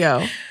me a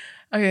video.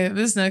 Okay,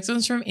 this next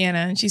one's from Anna,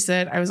 and she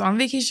said, I was on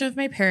vacation with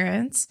my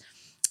parents,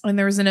 and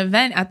there was an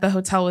event at the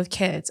hotel with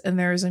kids, and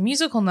there was a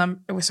musical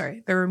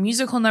there were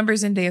musical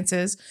numbers and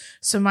dances,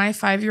 so my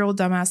 5-year-old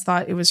dumbass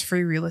thought it was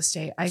free real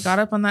estate. I got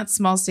up on that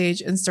small stage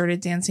and started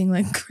dancing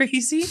like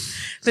crazy.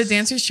 The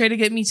dancers tried to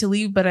get me to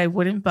leave, but I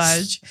wouldn't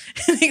budge.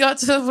 And they got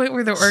to the point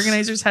where the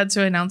organizers had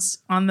to announce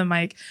on the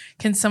mic,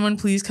 can someone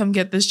please come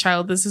get this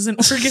child? This is an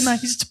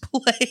organized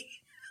play.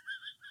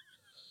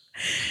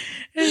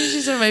 And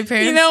she said, my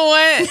parents... You know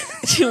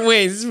what?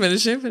 Wait,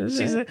 finish it.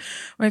 She said,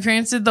 my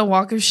parents did the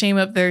walk of shame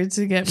up there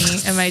to get me.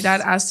 And my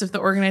dad asked if the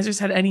organizers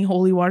had any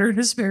holy water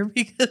to spare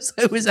because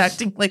I was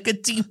acting like a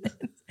demon.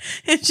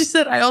 And she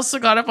said, I also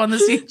got up on the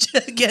stage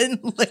again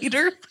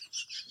later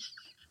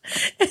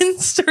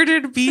and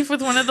started beef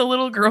with one of the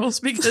little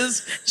girls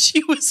because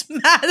she was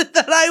mad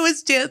that I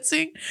was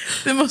dancing.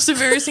 The most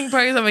embarrassing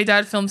part is that my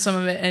dad filmed some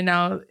of it and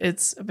now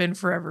it's been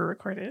forever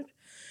recorded.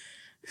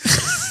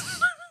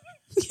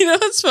 You know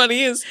what's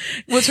funny is...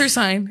 What's her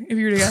sign, if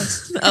you were to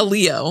guess? A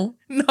Leo.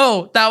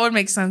 No, that would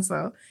make sense,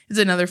 though. It's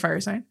another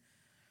fire sign.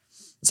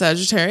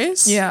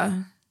 Sagittarius?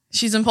 Yeah.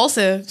 She's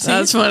impulsive. See?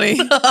 That's funny.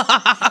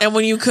 And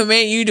when you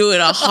commit, you do it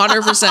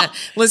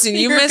 100%. Listen,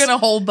 you miss... gonna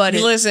hold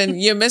button. Listen,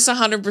 you miss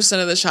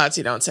 100% of the shots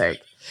you don't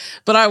take.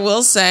 But I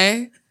will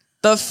say,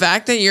 the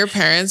fact that your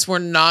parents were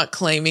not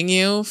claiming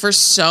you for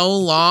so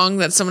long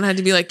that someone had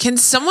to be like, can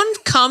someone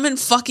come and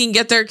fucking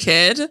get their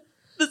kid?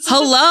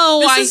 Hello.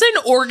 This is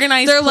an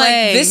organized They're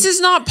play. like, this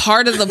is not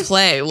part of the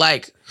play.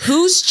 Like,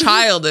 whose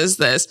child is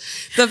this?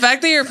 The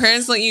fact that your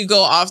parents let you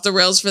go off the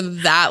rails for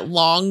that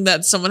long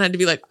that someone had to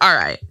be like, all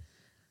right,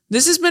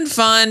 this has been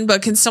fun,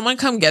 but can someone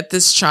come get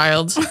this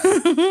child?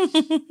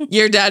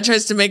 Your dad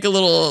tries to make a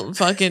little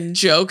fucking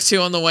joke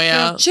too on the way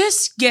out.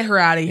 Just get her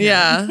out of here.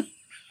 Yeah.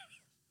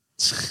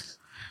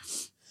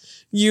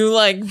 You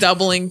like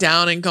doubling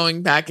down and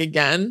going back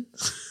again.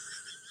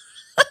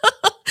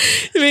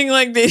 Being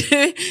like they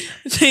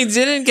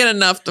didn't get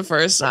enough the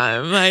first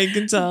time. I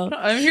can tell.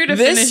 I'm here to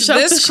finish up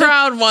this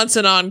crowd wants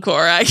an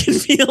encore. I can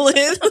feel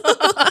it.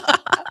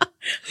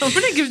 I'm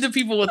gonna give the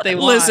people what they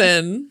want.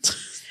 Listen,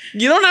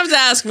 you don't have to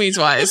ask me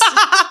twice.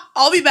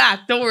 I'll be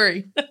back. Don't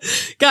worry.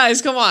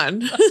 Guys, come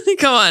on.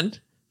 Come on.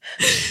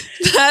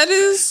 That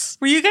is...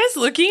 Were you guys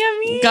looking at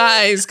me?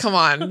 Guys, come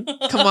on.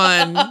 Come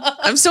on.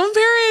 I'm so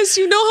embarrassed.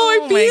 You know how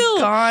I feel. Oh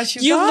my gosh,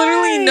 you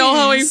literally know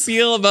how I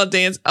feel about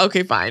dance.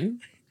 Okay, fine.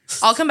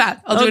 I'll come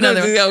back. I'll do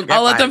another one. Okay,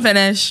 I'll let them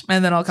finish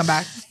and then I'll come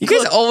back. You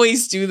guys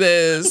always do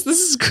this. This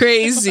is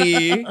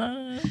crazy.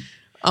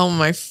 Oh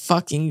my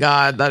fucking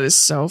God. That is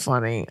so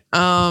funny.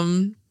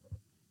 That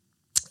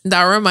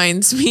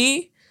reminds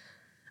me.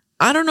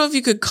 I don't know if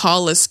you could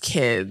call us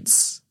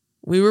kids.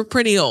 We were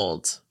pretty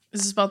old.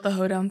 Is this about the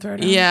hoedown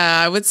throwdown?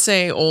 Yeah, I would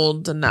say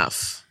old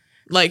enough.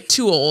 Like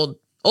too old.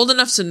 Old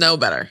enough to know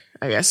better,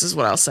 I guess is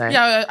what I'll say.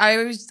 Yeah,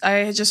 I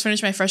had just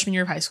finished my freshman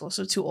year of high school,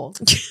 so too old.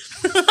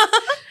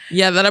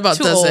 Yeah, that about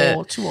does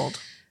it. Too old.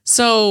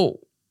 So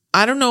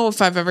I don't know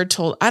if I've ever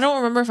told. I don't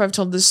remember if I've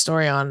told this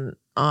story on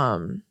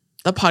the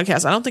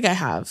podcast. I don't think I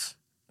have.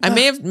 I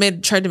may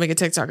have tried to make a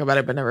TikTok about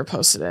it, but never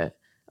posted it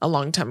a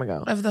long time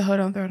ago. Of the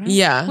hoedown throwdown?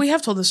 Yeah. We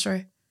have told this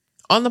story.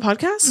 On the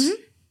podcast?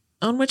 Mm-hmm.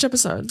 On which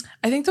episode?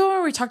 I think the one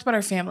where we talked about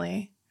our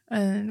family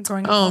and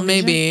growing up. Oh,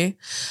 maybe.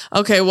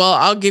 Okay, well,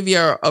 I'll give you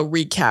a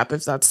recap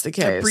if that's the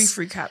case. A brief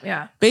recap,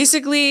 yeah.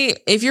 Basically,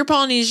 if you're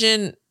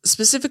Polynesian,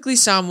 specifically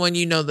Samoan,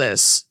 you know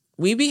this.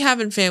 We be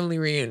having family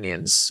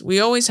reunions. We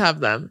always have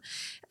them.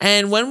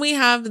 And when we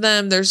have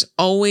them, there's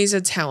always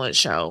a talent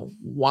show.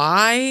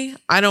 Why?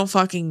 I don't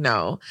fucking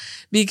know.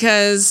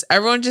 Because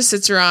everyone just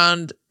sits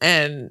around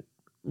and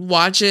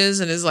watches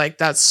and is like,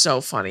 that's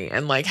so funny.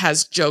 And like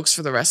has jokes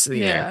for the rest of the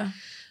year.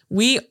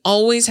 We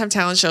always have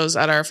talent shows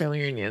at our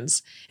family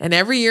reunions. And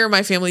every year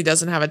my family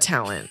doesn't have a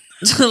talent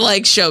to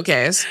like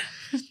showcase.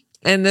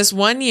 And this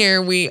one year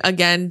we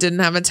again didn't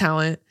have a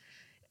talent.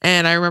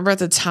 And I remember at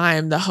the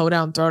time the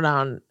hoedown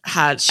throwdown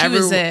had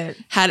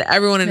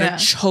everyone in a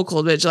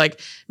chokehold, bitch. Like,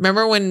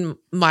 remember when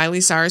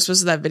Miley Cyrus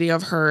was that video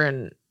of her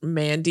and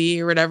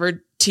Mandy or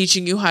whatever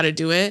teaching you how to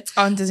do it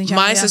on Disney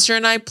Channel? My sister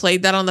and I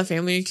played that on the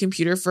family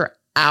computer for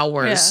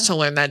hours to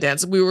learn that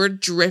dance. We were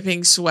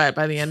dripping sweat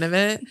by the end of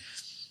it.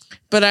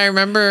 But I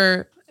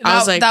remember I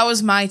was like, that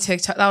was my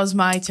TikTok. That was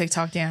my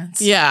TikTok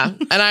dance. Yeah.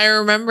 And I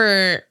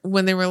remember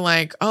when they were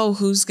like, oh,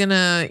 who's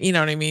gonna, you know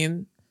what I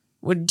mean?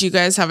 Would you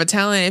guys have a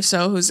talent? If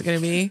so, who's it going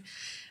to be?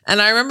 And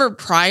I remember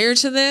prior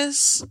to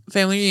this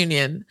family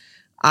reunion,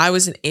 I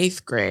was in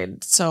 8th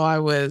grade. So I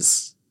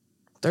was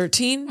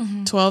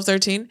 13, 12,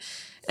 13.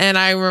 And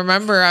I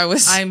remember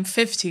I'm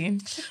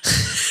 15.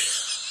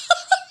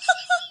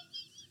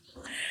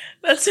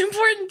 That's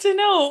important to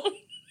know.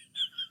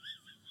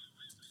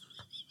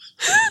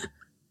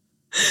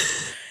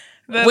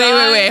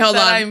 Wait, hold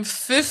on. I'm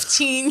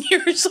 15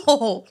 years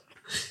old.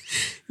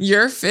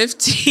 You're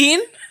 15?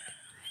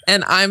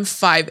 And I'm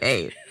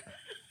 5'8".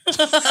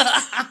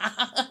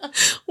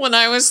 When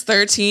I was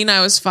 13,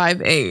 I was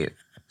 5'8".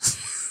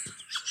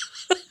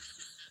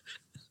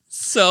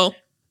 So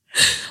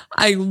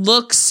I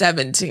look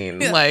 17.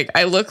 Yeah. Like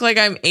I look like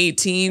I'm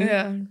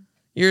 18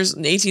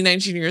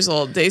 19 years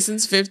old.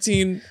 Dayson's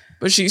 15,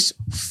 but she's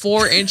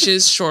 4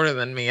 inches shorter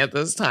than me at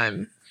this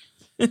time.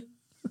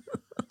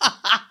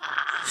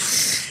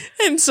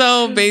 And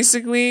so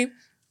basically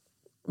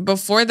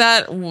before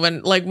that,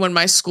 when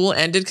my school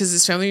ended, because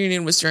this family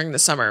reunion was during the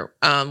summer,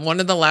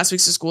 one of the last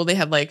weeks of school, they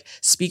had like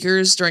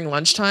speakers during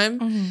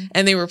lunchtime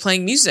and they were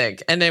playing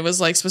music and it was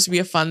like supposed to be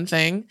a fun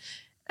thing.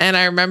 And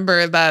I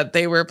remember that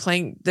they were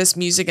playing this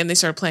music and they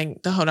started playing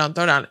the Hoedown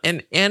Throwdown.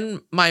 And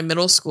in my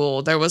middle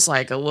school, there was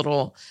like a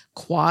little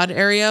quad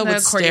area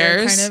with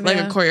stairs, kind of,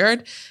 like a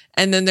courtyard.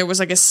 And then there was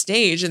like a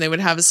stage and they would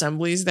have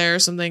assemblies there or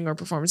something, or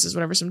performances,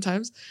 whatever,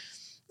 sometimes.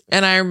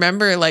 And I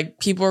remember like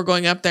people were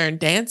going up there and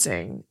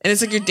dancing. And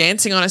it's like you're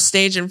dancing on a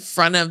stage in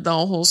front of the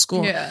whole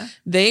school. Yeah.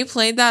 They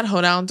played that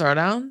Hoedown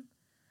Throwdown.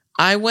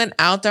 I went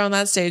out there on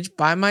that stage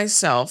by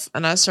myself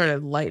and I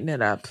started lighting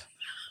it up.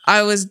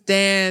 I was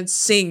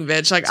dancing,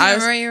 bitch. Like, do you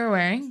remember what you were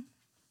wearing?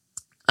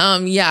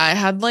 Yeah, I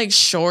had like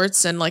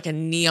shorts and like a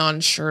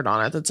neon shirt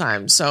on at the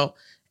time. So,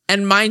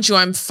 and mind you,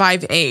 I'm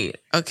 5'8",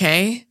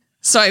 okay?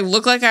 So I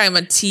look like I'm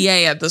a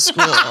TA at the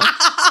school.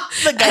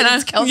 The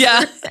guidance counselor.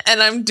 Yeah,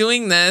 and I'm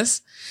doing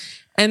this.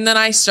 And then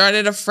I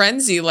started a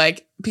frenzy.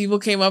 Like, people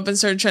came up and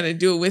started trying to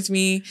do it with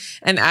me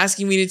and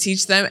asking me to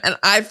teach them. And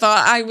I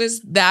thought I was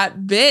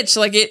that bitch.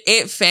 Like,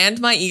 it fanned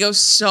my ego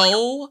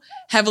so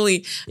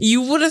heavily.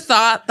 You would have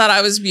thought that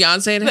I was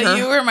Beyonce and that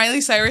you were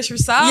Miley Cyrus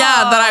yourself.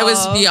 Yeah, that I was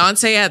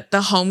Beyonce at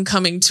the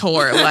homecoming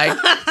tour. Like,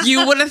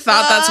 you would have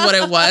thought that's what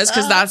it was,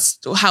 because that's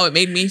how it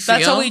made me feel.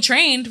 That's how we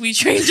trained. We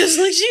trained just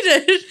like she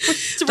did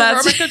to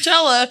perform at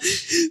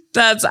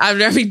Coachella. I'm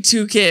having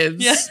 2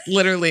 kids,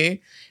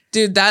 literally.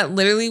 Dude, that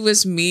literally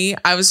was me.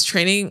 I was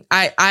training.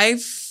 I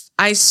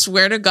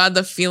swear to God,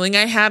 the feeling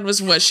I had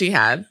was what she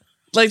had.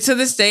 Like, to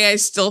this day, I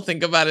still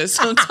think about it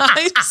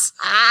sometimes.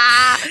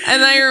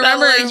 And I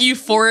remember that, like,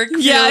 euphoric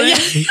feeling. Yeah.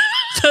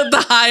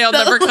 The high I'll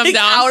never come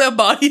down. Out of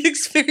body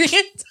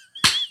experience.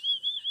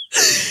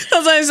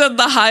 That's why I said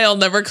the high I'll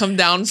never come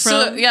down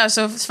from.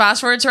 So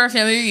fast forward to our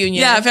family reunion.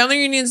 Yeah, family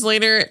reunions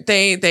later,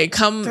 they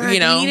come, we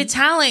need a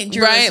talent,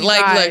 right?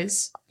 Like,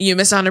 you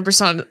miss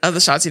 100% of the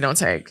shots you don't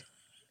take.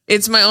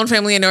 It's my own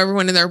family. I know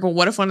everyone in there, but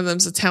what if one of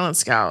them's a talent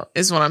scout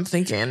is what I'm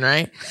thinking,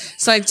 right?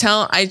 So I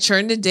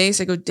turn to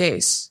Dace. I go,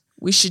 Dace,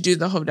 we should do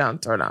the hold down,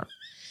 throw down.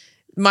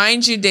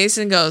 Mind you,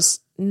 Dason goes,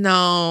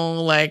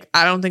 no, like,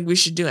 I don't think we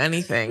should do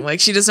anything. Like,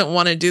 she doesn't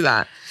want to do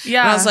that.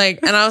 Yeah.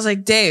 And I was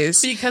like,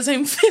 Dace. Because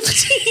I'm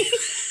 15.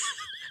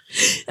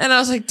 And I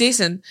was like,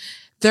 Dason,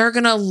 they're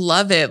gonna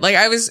love it. Like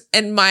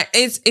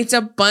it's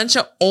a bunch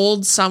of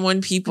old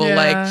Samoan people. Yeah.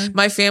 Like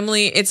my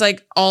family, it's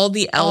like all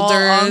the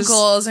elders,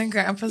 all uncles and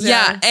grandpas.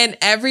 Yeah. And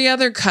every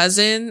other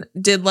cousin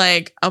did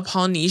like a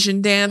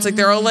Polynesian dance. Like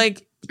they're all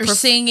like or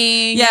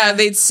singing. Yeah,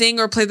 they'd sing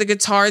or play the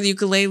guitar, the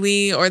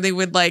ukulele, or they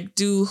would like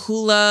do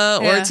hula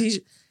or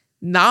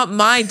not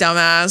my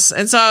dumbass.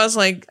 And so I was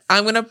like,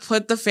 I'm gonna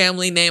put the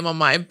family name on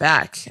my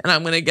back and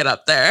I'm gonna get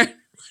up there.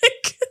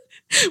 Like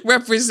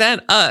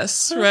represent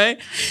us, right?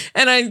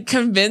 And I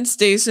convinced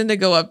Dason to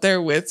go up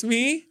there with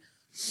me.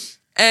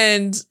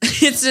 And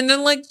it's in a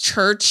like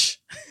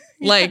church,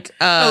 like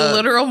a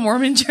literal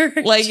Mormon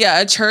church. Like,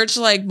 yeah, a church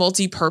like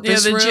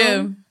multi-purpose the room.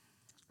 Gym.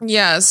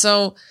 Yeah,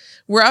 so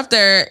we're up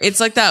there. It's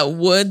like that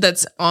wood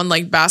that's on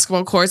like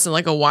basketball courts and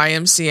like a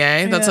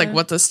YMCA. That's like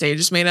what the stage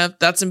is made of.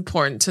 That's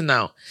important to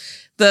know.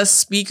 The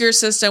speaker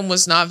system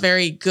was not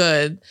very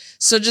good.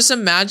 So just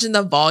imagine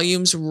the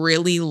volume's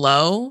really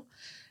low.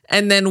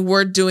 And then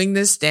we're doing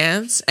this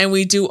dance and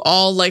we do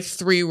all like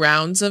 3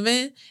 rounds of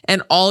it.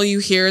 And all you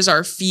hear is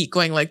our feet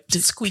going like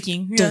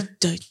squeaking. Duh,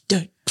 duh,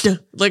 duh, duh,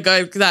 like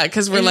that.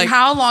 Cause we're and like,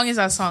 how long is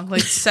that song?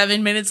 Like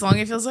 7 minutes long,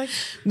 it feels like.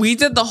 We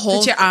did the whole.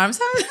 Did your arms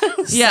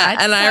have? Yeah.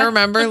 And I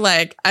remember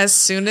like as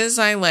soon as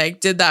I like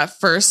did that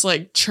first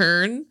like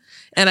churn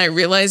and I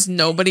realized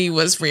nobody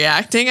was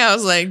reacting, I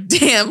was like,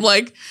 damn,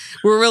 like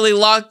we're really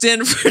locked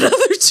in for another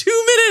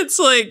 2 minutes.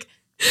 Like,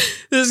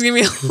 this is gonna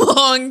be a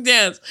long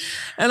dance.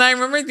 And I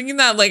remember thinking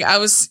that like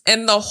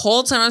and the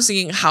whole time I was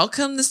thinking, how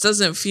come this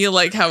doesn't feel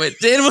like how it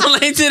did when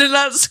I did it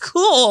at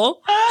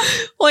school?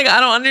 Like,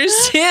 I don't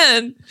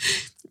understand.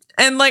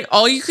 And like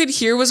all you could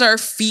hear was our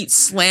feet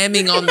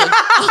slamming on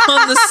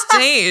the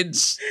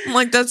stage. I'm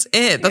like, that's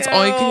it. That's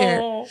all you could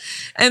hear.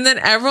 And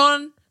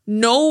then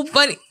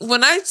nobody,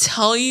 when I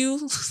tell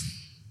you,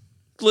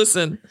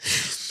 listen.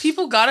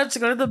 People got up to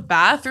go to the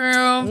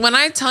bathroom. When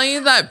I tell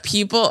you that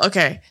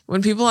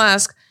when people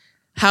ask,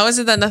 how is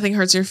it that nothing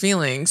hurts your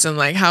feelings? And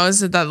like, how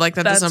is it that like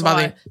that doesn't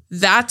bother you?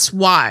 That's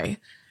why.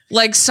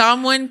 Like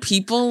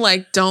people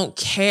like don't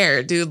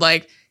care, dude.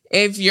 Like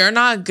if you're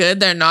not good,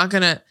 they're not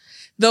gonna.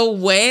 The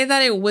way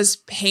that it was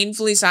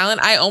painfully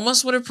silent, I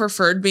almost would have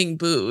preferred being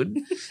booed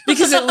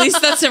because at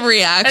least that's a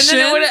reaction.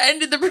 And then it would have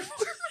ended the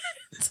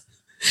performance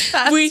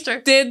faster. We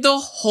did the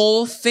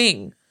whole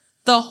thing.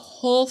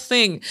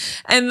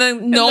 And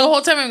then the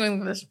whole time I'm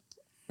going like this.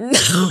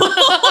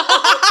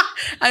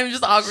 I'm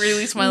just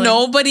awkwardly smiling.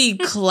 Nobody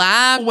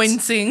clapped.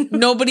 Wincing.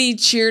 Nobody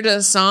cheered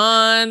us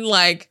on.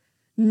 Like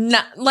when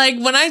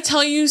I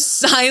tell you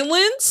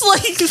silence,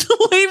 like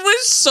the way it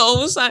was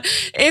so silent.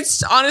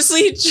 It's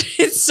honestly,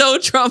 it's so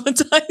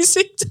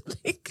traumatizing to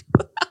think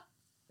about.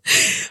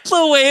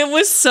 The way it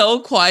was so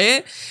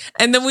quiet.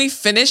 And then we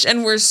finish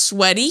and we're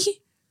sweaty.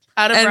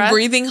 Out of breath. And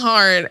breathing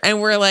hard.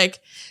 And we're like...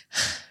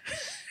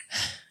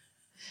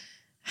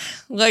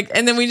 Like,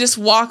 and then we just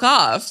walk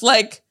off.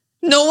 Like,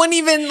 no one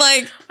even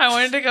like. I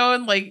wanted to go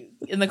and like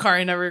in the car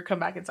and never come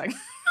back inside.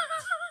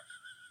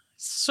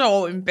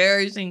 So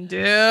embarrassing,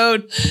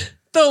 dude.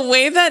 The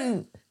way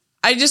that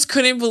I just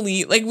couldn't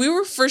believe. Like, we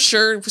were for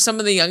sure some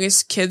of the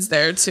youngest kids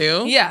there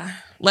too. Yeah.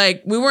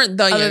 Like, we weren't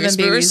the youngest,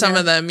 but we were some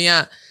of them.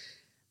 Yeah.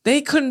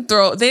 They didn't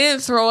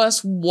throw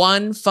us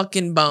one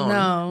fucking bone.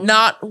 No.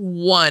 Not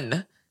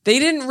one. They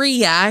didn't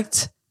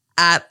react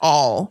at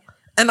all.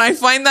 And I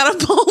find that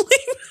appalling.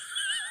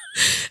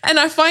 And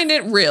I find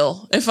it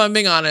real, if I'm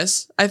being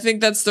honest. I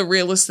think that's the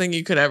realest thing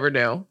you could ever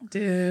do.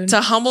 Dude.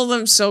 To humble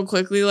them so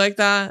quickly like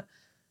that.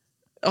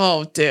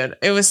 Oh, dude.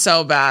 It was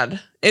so bad.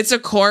 It's a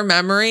core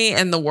memory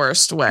in the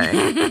worst way.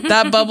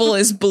 That bubble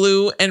is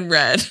blue and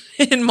red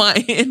in my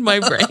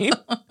brain.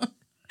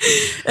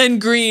 And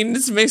green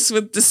is mixed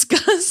with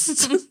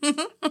disgust.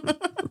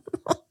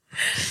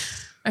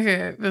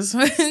 Okay, this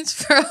one's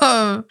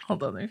from...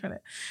 Hold on, let me find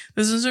it.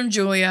 This one's from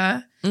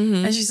Julia.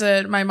 Mm-hmm. And she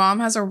said, my mom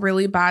has a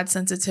really bad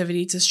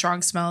sensitivity to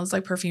strong smells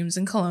like perfumes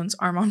and colognes.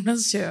 Our mom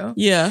does too.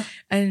 Yeah.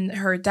 And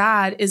her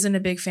dad isn't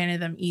a big fan of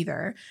them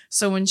either.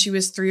 So when she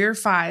was 3 or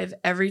 5,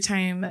 every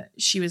time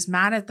she was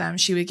mad at them,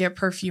 she would get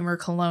perfume or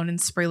cologne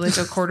and spray like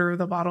a quarter of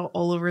the bottle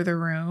all over the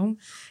room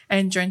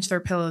and drench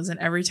their pillows. And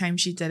every time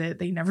she did it,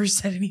 they never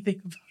said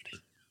anything about it.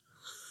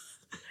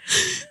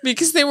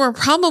 Because they were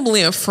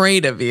probably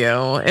afraid of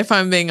you, if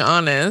I'm being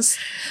honest.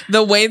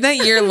 The way that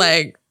you're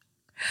like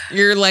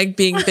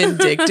being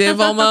vindictive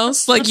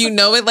almost. Like, you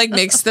know, it like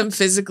makes them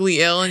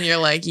physically ill and you're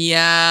like,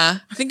 yeah,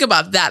 think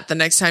about that the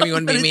next time you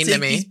want to be mean to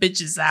me. These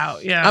bitches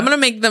out. Yeah. I'm going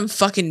to make them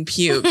fucking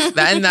puke.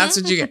 And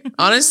that's what you get.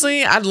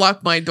 Honestly, I'd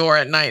lock my door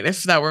at night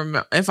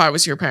if I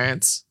was your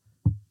parents.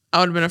 I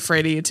would have been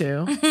afraid of you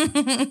too.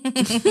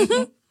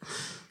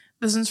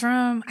 This one's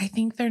from, I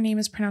think their name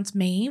is pronounced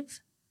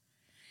Maeve.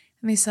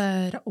 And they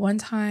said, one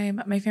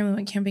time my family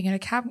went camping at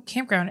a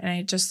campground and I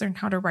had just learned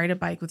how to ride a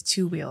bike with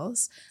 2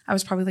 wheels. I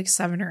was probably like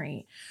 7 or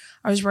 8.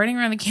 I was riding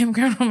around the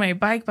campground on my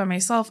bike by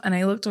myself and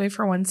I looked away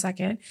for 1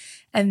 second.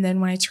 And then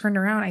when I turned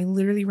around, I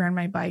literally ran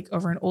my bike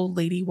over an old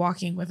lady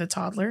walking with a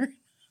toddler.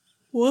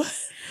 What?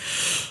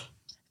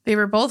 They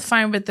were both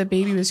fine, but the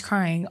baby was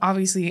crying.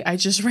 Obviously, I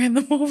just ran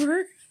them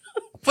over.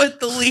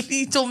 But the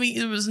lady told me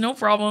it was no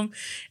problem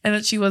and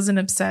that she wasn't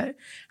upset.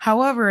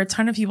 However, a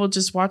ton of people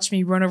just watched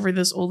me run over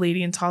this old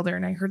lady and toddler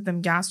and I heard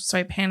them gasp. So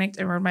I panicked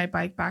and rode my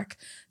bike back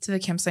to the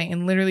campsite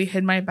and literally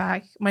hid my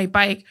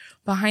bike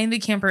behind the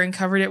camper and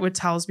covered it with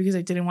towels because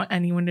I didn't want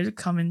anyone to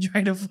come and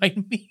try to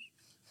find me.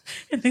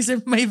 And they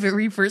said my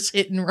very first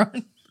hit and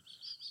run.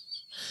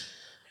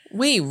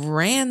 Wait,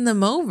 ran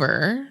them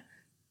over?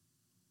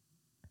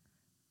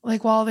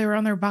 Like while they were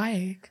on their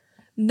bike.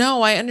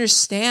 No, I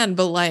understand,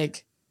 but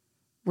like,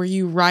 were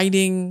you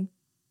riding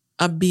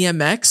a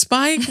BMX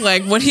bike?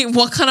 Like,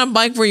 what kind of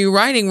bike were you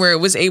riding where it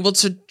was able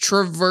to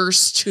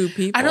traverse 2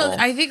 people?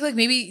 I think like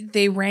maybe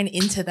they ran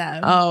into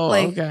them. Oh,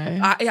 like, okay.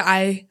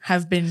 I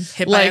have been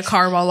hit by a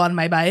car while on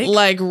my bike.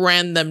 Like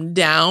ran them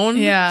down?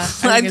 Yeah.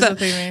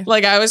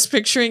 Like I was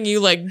picturing you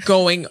like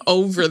going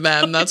over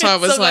them. That's why I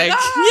was So like,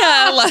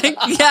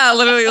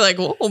 literally like,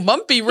 oh,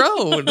 bumpy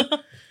road.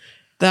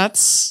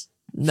 That's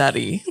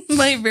nutty.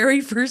 My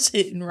very first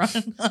hit and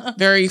run.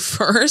 Very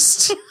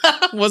first?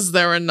 Was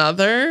there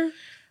another?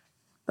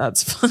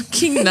 That's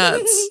fucking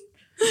nuts.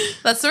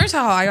 That's sort of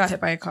how I got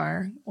hit by a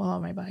car while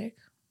on my bike.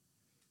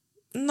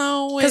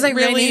 No, because I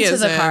really ran into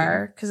isn't. the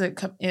car because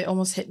it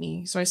almost hit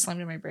me, so I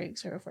slammed in my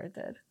brakes right before it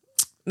did.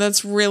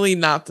 That's really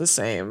not the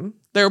same.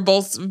 They're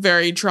both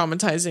very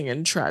traumatizing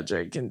and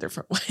tragic in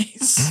different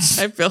ways.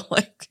 I feel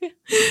like.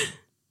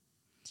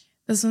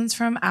 This one's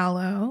from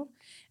Aloe.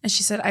 And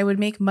she said, I would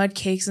make mud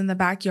cakes in the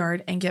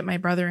backyard and get my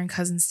brother and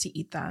cousins to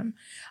eat them.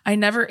 I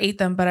never ate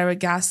them, but I would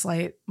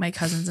gaslight my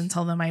cousins and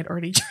tell them I had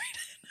already tried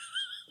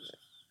it.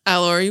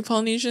 Aloe, are you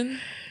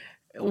Polynesian?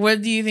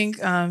 What do you think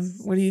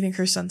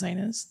her sun sign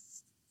is?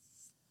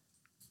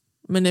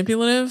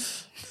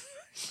 Manipulative?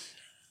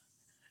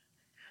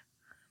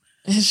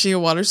 Is she a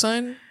water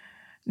sign?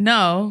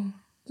 No.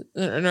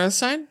 An earth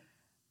sign?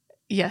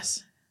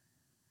 Yes.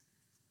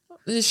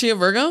 Is she a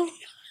Virgo?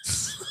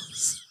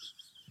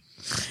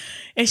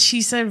 And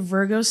she said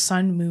Virgo,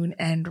 sun, moon,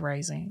 and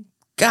rising.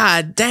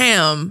 God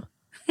damn.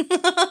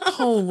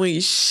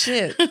 Holy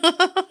shit. You're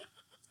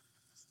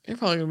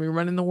probably going to be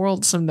running the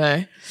world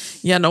someday.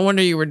 Yeah, no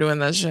wonder you were doing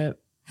that shit.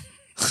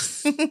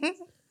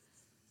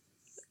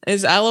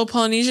 Is Aloe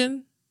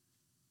Polynesian?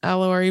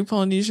 Aloe, are you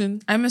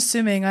Polynesian? I'm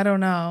assuming. I don't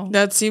know.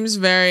 That seems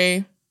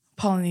very...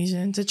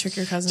 Polynesian to trick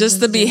your cousins. Just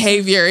the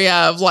behavior,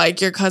 yeah, of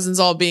like your cousins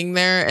all being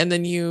there and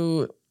then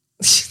you...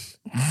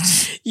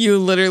 you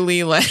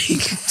literally like...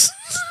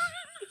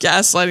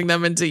 gaslighting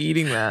them into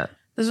eating that.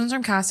 This one's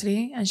from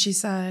Cassidy, and she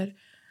said,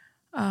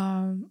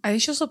 I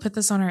think she also put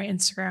this on her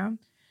Instagram,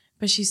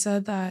 but she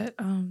said that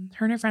her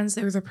and her friends,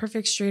 they were the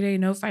perfect straight A,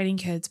 no fighting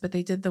kids, but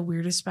they did the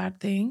weirdest bad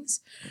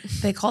things.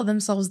 They called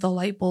themselves the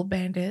light bulb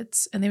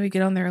bandits, and they would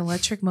get on their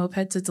electric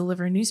moped to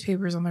deliver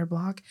newspapers on their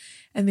block,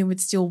 and they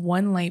would steal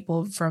 1 light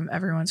bulb from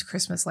everyone's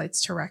Christmas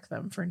lights to wreck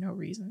them for no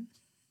reason.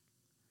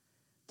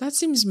 That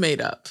seems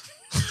made up.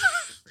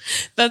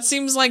 That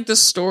seems like the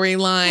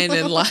storyline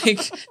in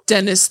like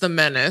Dennis the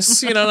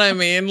Menace. You know what I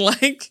mean?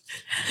 Like,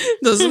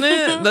 doesn't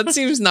it? That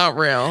seems not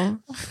real.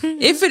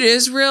 If it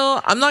is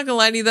real, I'm not gonna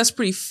lie to you, that's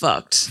pretty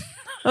fucked.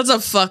 That's a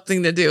fucked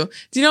thing to do.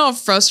 Do you know how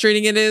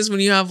frustrating it is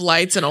when you have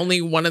lights and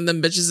only one of them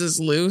bitches is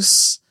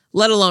loose,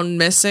 let alone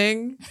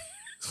missing?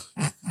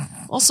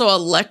 Also,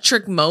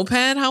 electric moped?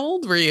 How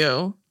old were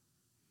you?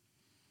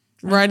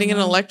 Riding an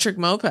electric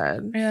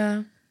moped?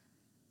 Yeah.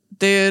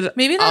 Dude,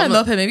 maybe not a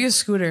moped, maybe a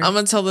scooter. I'm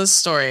gonna tell this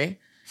story.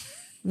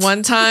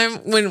 One time,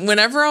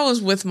 whenever I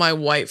was with my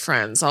white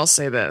friends, I'll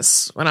say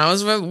this: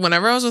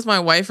 whenever I was with my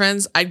white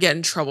friends, I'd get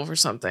in trouble for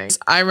something.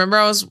 I remember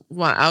I was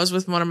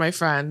with one of my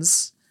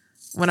friends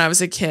when I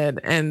was a kid,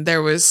 and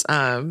there was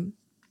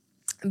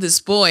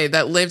this boy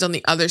that lived on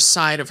the other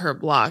side of her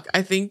block.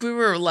 I think we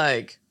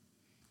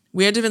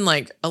had to have been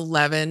like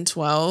 11,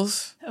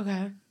 12.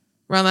 Okay.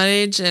 Around that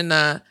age,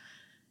 and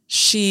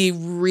she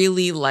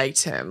really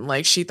liked him.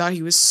 Like, she thought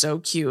he was so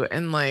cute,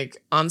 and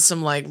like on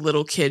some like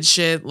little kid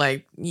shit,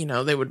 like, you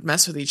know, they would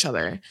mess with each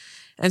other.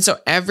 And so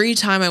every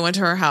time I went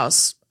to her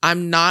house,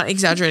 I'm not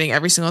exaggerating,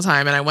 every single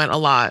time, and I went a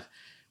lot,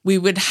 we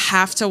would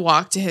have to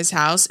walk to his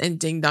house and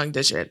ding dong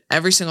ditch it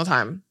every single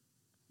time.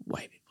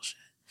 White people shit.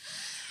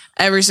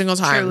 Every single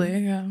time.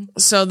 Truly, yeah.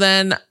 So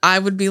then I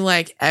would be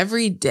like,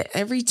 every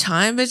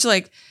time, bitch,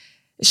 like,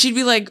 she'd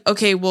be like,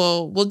 okay,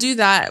 well, we'll do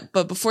that.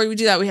 But before we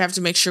do that, we have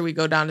to make sure we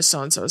go down to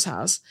so-and-so's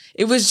house.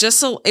 It was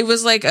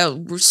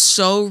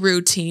so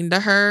routine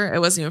to her. It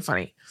wasn't even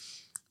funny.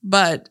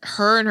 But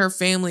her and her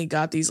family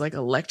got these like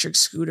electric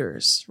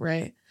scooters,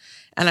 right?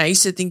 And I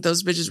used to think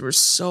those bitches were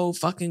so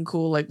fucking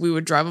cool. Like, we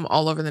would drive them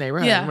all over the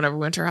neighborhood whenever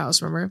we went to her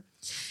house, remember?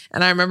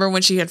 And I remember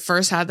when she had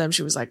first had them,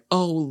 she was like,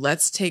 oh,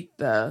 let's take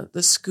the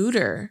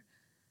scooter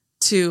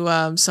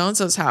to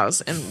so-and-so's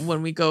house and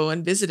when we go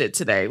and visit it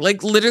today.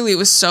 Like literally it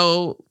was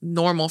so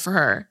normal for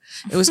her.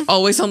 It was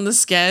always on the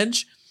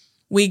schedule.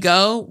 We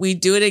go, we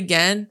do it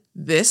again.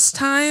 This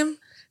time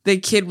the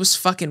kid was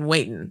fucking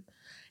waiting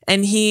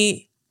and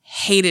he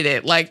hated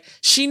it. Like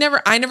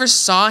I never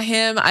saw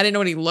him. I didn't know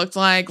what he looked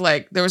like.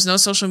 Like there was no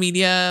social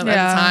media at the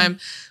time.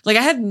 Like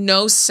I had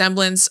no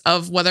semblance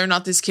of whether or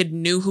not this kid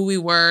knew who we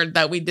were,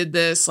 that we did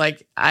this.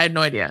 Like I had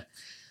no idea.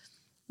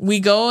 We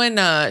go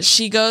and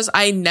she goes,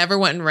 I never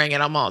went and rang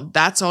it. I'm all,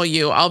 that's all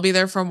you. I'll be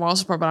there for moral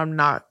support, but I'm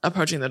not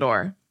approaching the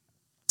door.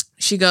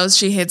 She goes,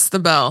 she hits the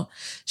bell.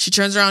 She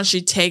turns around,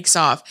 she takes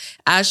off.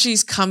 As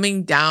she's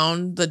coming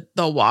down the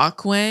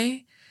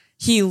walkway,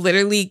 he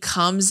literally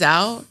comes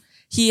out.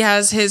 He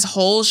has his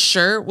whole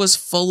shirt was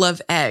full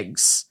of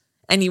eggs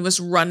and he was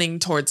running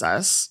towards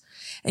us.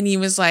 And he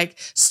was like,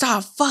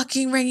 stop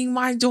fucking ringing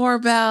my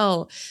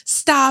doorbell.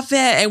 Stop it.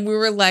 And we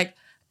were like,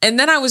 and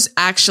then I was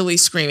actually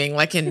screaming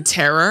like in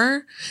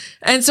terror.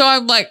 And so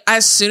I'm like,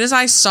 as soon as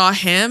I saw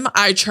him,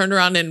 I turned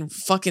around and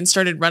fucking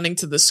started running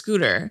to the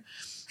scooter.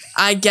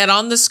 I get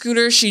on the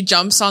scooter. She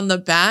jumps on the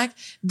back.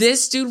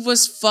 This dude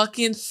was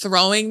fucking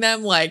throwing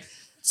them like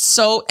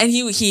so, and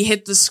he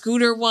hit the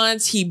scooter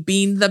once. He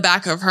beamed the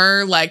back of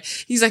her. Like,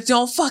 he's like,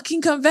 don't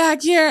fucking come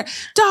back here.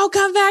 Don't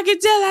come back and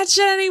do that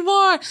shit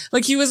anymore.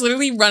 Like, he was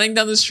literally running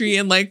down the street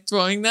and like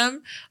throwing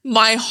them.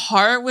 My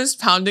heart was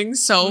pounding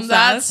so fast.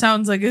 That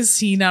sounds like a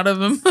scene out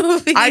of a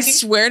movie. I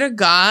swear to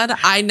God,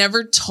 I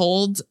never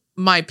told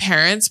my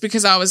parents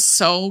because I was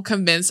so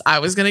convinced I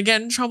was going to get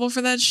in trouble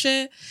for that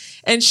shit.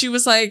 And she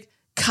was like,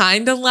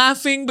 kind of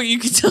laughing, but you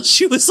could tell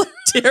she was like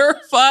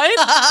terrified.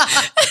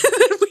 And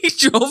then we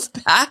drove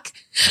back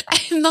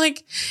and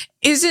like,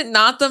 is it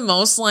not the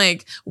most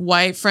like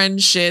white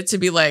friend shit to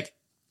be like,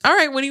 all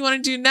right, what do you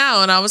want to do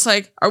now? And I was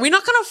like, are we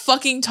not going to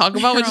fucking talk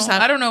about what just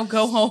happened? I don't know.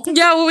 Go home.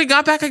 Yeah. When we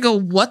got back, I go,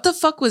 what the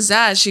fuck was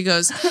that? She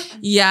goes,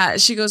 yeah.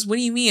 She goes, what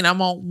do you mean?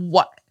 I'm all,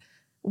 what?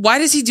 Why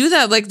does he do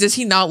that? Like, does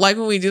he not like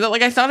when we do that?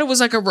 Like, I thought it was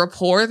like a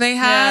rapport they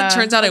had.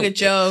 Turns out like a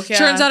joke. Yeah.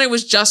 Turns out it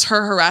was just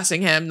her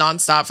harassing him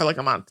nonstop for like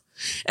a month.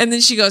 And then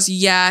she goes,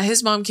 yeah,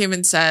 his mom came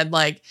and said,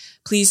 like,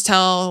 please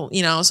tell,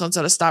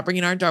 so-and-so to stop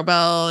ringing our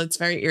doorbell. It's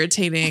very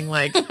irritating.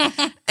 Like,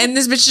 and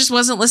this bitch just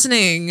wasn't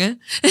listening. And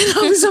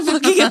I was a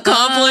fucking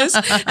accomplice.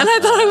 And I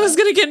thought I was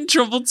going to get in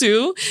trouble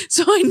too.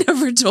 So I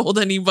never told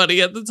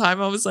anybody at the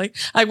time. I was like,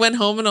 I went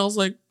home and I was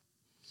like,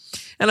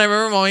 and I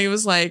remember mommy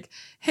was like,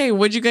 hey,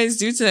 what'd you guys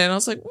do today? And I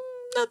was like,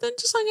 nothing,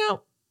 just hung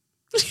out.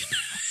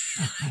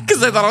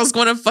 Because I thought I was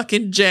going to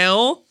fucking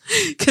jail.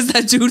 Because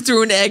that dude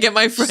threw an egg at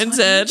my friend's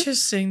head.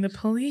 Interesting. The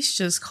police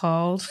just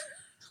called.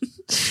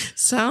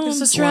 Sounds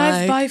There's a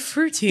drive-by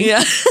fruity.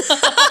 Yeah.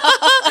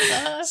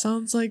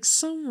 Sounds like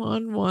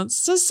someone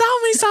wants to sell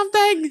me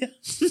something.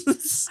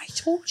 I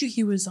told you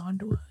he was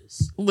onto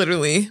us.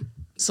 Literally.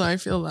 So I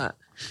feel that.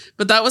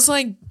 But that was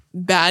like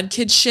bad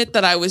kid shit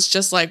that I was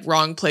just like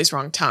wrong place,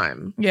 wrong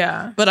time.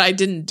 Yeah. But I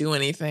didn't do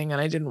anything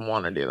and I didn't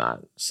want to do that.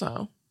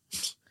 So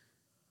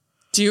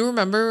do you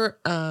remember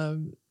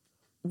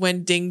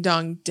when Ding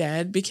Dong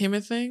Dead became a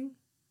thing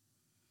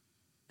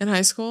in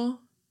high school?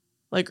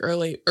 Like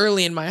early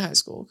in my high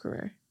school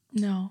career.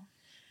 No.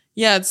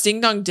 Yeah, it's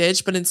Ding Dong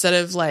Ditch, but instead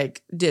of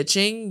like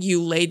ditching,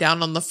 you lay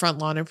down on the front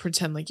lawn and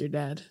pretend like you're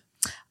dead.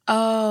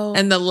 Oh.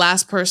 And the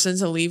last person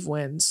to leave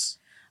wins.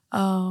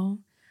 Oh.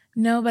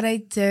 No, but I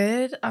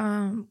did do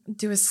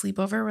a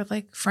sleepover with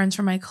like friends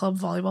from my club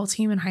volleyball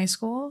team in high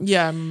school.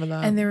 Yeah, I remember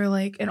that. And they were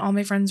like, and all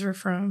my friends were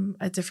from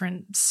a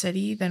different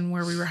city than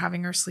where we were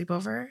having our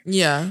sleepover.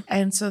 Yeah.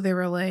 And so they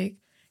were like,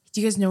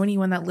 do you guys know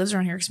anyone that lives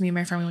around here? Because me and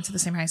my friend, we went to the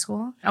same high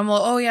school. I'm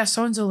like, oh yeah,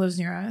 so-and-so lives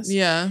near us.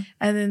 Yeah.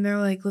 And then they're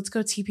like, let's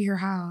go TP her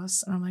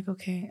house. And I'm like,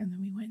 okay. And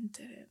then we went and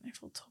did it. And I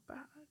felt so bad.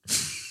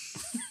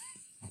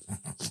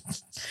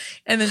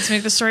 And then to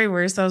make the story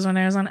worse, that was when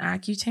I was on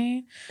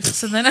Accutane.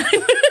 So then I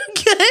would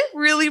get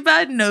really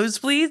bad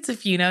nosebleeds.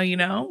 If you know, you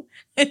know.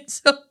 And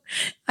so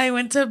I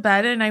went to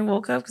bed and I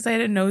woke up because I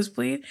had a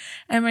nosebleed.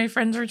 And my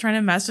friends were trying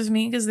to mess with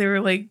me because they were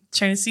like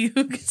trying to see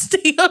who could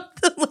stay up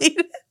the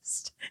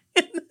latest.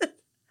 And then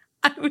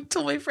I would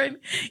tell my friend,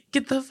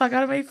 get the fuck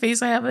out of my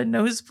face. I have a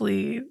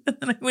nosebleed. And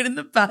then I went in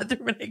the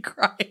bathroom and I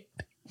cried.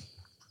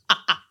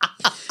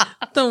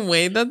 The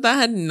way that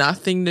had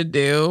nothing to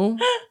do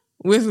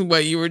with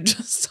what you were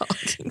just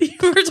talking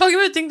about. We were talking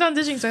about Ding Dong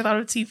Ditching, so I thought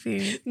of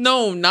TP.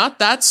 No, not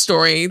that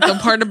story. The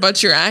part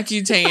about your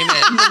Accutane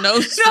and the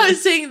nose. No, I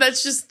was saying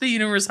that's just the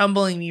universe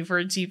humbling me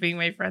for TPing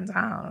my friend's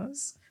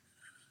house.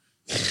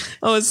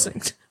 I was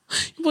like,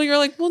 well, you're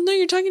like, well, no,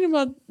 you're talking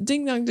about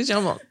Ding Dong Ditching.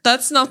 I'm like,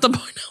 that's not the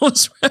part I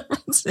was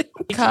referencing.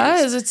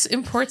 Because it's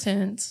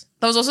important.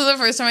 That was also the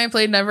first time I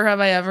played Never Have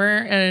I Ever,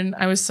 and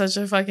I was such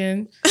a fucking,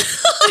 in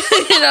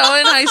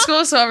high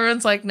school. So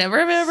everyone's like, never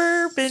have I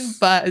ever been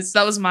buzzed.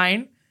 That was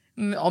mine.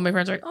 And all my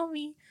friends were like, oh,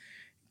 me.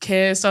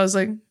 Kissed. I was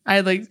like,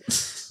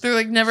 they're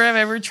like, never have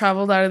I ever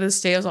traveled out of the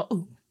state. I was like,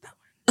 oh, that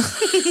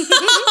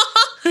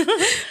one.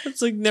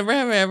 It's like, never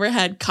have I ever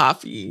had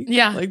coffee.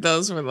 Yeah. Like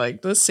those were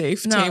like the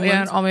safe No, tame yeah,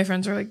 ones. and all my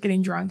friends were like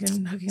getting drunk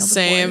and hooking up with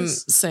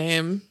boys.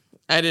 Same.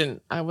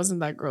 I wasn't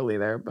that girl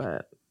either,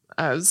 but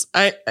I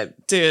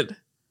dude.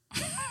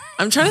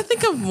 I'm trying to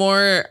think of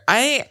more.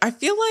 I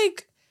feel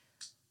like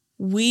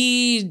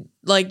we,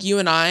 like you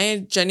and I,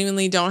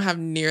 genuinely don't have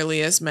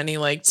nearly as many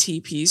like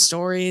TP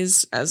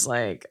stories as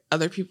like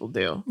other people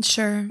do.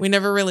 Sure. We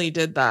never really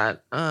did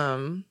that.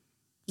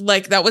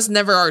 Like that was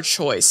never our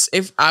choice.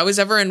 If I was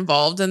ever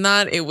involved in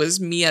that, it was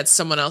me at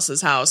someone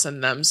else's house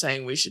and them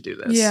saying we should do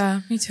this.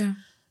 Yeah, me too.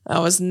 That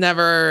was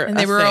never. And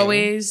they were thing.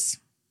 always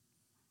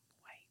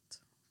white.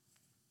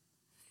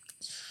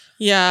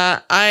 Yeah,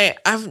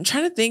 I'm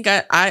trying to think.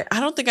 I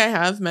don't think I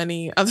have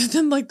many other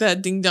than like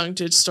that Ding Dong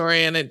Ditch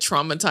story, and it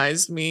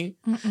traumatized me.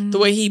 The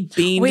way he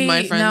beamed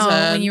my friend's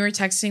head. When you were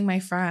texting my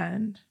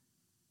friend.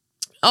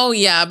 Oh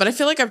yeah, but I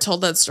feel like I've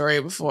told that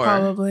story before.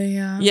 Probably,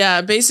 yeah.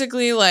 Yeah,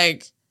 basically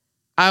like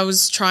I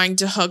was trying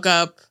to hook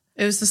up.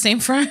 It was the same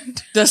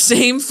friend. The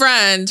same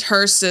friend,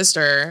 her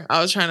sister.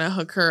 I was trying to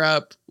hook her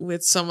up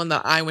with someone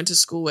that I went to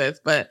school with,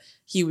 but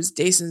he was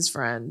Dason's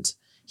friend.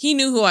 He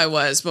knew who I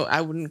was, but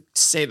I wouldn't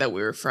say that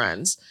we were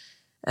friends.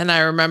 And I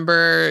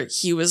remember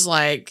he was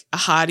like a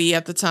hottie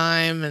at the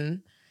time.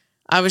 And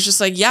I was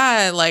just like,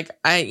 yeah, like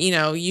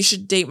you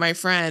should date my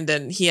friend.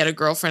 And he had a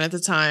girlfriend at the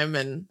time.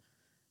 And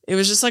it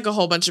was just like a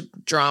whole bunch of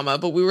drama,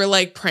 but we were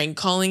like prank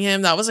calling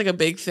him. That was like a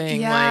big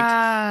thing.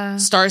 Yeah. Like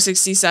Star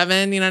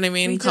 67, you know what I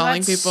mean? We did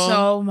calling that people.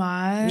 so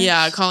much.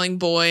 Yeah, calling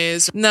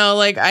boys. No,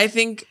 like I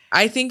think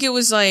it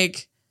was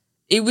like,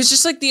 it was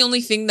just like the only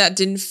thing that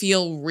didn't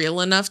feel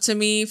real enough to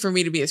me for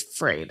me to be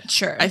afraid.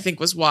 Sure. I think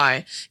was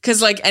why.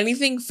 Because like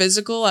anything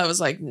physical, I was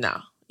like,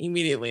 no.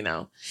 Immediately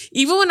no.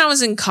 Even when I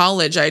was in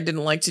college, I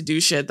didn't like to do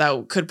shit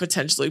that could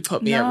potentially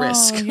put me at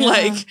risk. Yeah.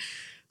 Like,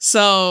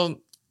 so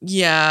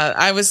yeah,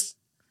 I was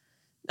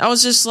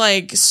just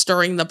like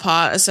stirring the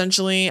pot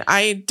essentially.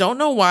 I don't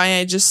know why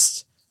I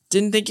just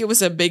didn't think it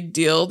was a big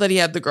deal that he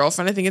had the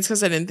girlfriend. I think it's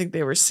because I didn't think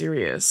they were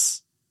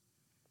serious.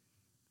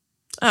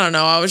 I don't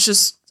know. I was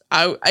just,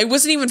 it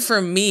wasn't even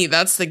for me.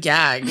 That's the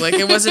gag. Like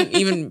it wasn't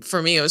even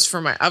for me. It was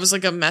for I was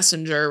like a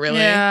messenger really.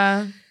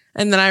 Yeah.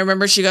 And then I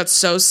remember she got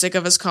so sick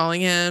of us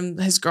calling him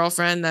his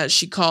girlfriend that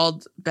she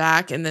called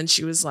back and then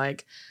she was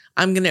like,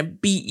 I'm going to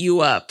beat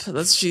you up.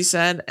 That's what she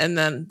said. And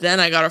then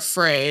I got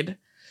afraid.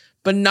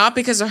 But not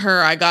because of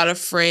her. I got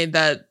afraid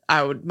that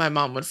my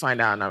mom would find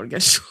out and I would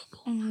get in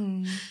trouble.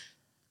 Mm-hmm.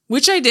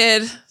 Which I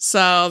did.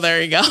 So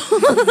there you go.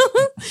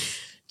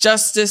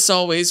 Justice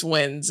always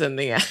wins in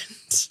the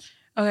end.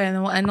 Okay, and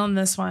then we'll end on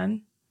this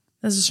one.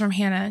 This is from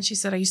Hannah. And she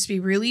said, I used to be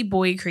really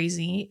boy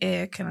crazy.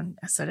 Ick. And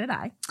so did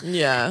I.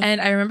 Yeah. And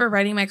I remember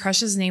writing my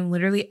crush's name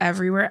literally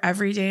everywhere,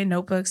 every day in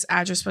notebooks,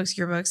 address books,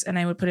 yearbooks. And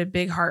I would put a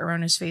big heart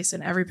around his face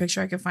in every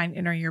picture I could find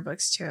in our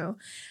yearbooks too.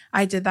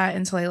 I did that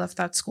until I left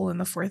that school in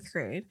the 4th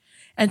grade.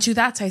 And to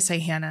that I say,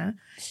 Hannah,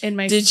 in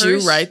my Did you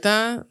write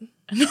that?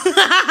 Jason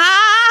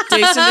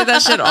did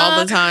that shit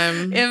all the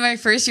time. In my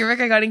first yearbook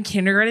I got in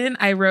kindergarten,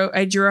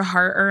 I drew a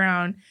heart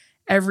around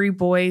every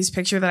boy's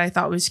picture that I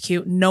thought was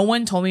cute. No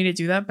one told me to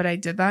do that, but I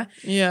did that.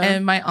 Yeah.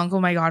 And my uncle,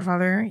 my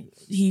godfather,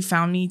 he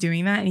found me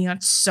doing that and he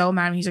got so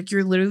mad. He's like,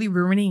 you're literally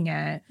ruining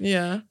it.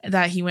 Yeah.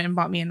 That he went and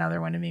bought me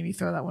another one and made me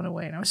throw that one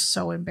away. And I was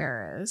so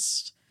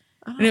embarrassed.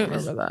 I don't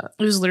remember that.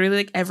 It was literally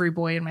like every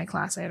boy in my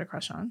class I had a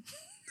crush on.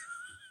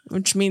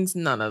 Which means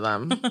none of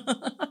them.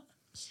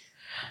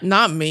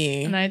 Not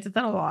me. And I did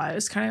that a lot. It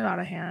was kind of out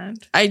of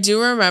hand. I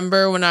do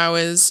remember when I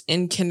was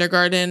in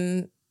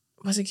kindergarten.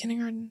 Was it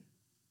kindergarten?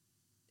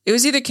 It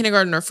was either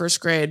kindergarten or 1st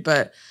grade,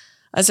 but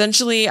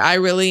essentially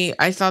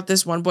I thought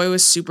this one boy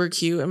was super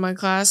cute in my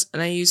class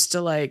and I used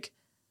to like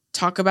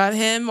talk about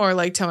him or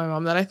like tell my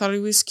mom that I thought he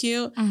was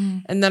cute. Mm-hmm.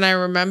 And then I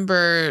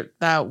remember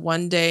that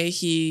one day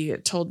he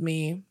told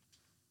me,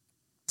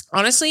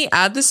 honestly,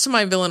 add this to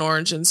my villain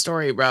origin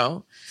story,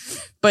 bro.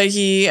 But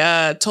he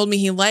told me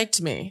he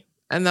liked me.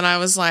 And then I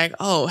was like,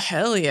 oh,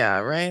 hell yeah,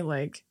 right?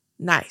 Like,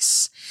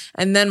 nice.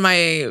 And then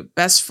my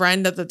best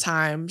friend at the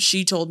time,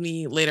 she told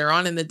me later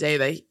on in the day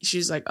that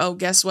she's like, oh,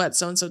 guess what?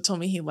 So-and-so told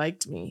me he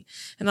liked me.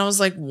 And I was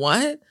like,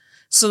 what?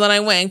 So then I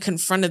went and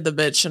confronted the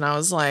bitch and I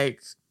was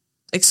like,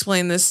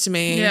 explain this to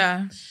me.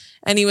 Yeah.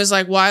 And he was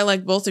like, well, I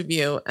like both of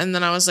you. And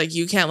then I was like,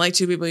 you can't like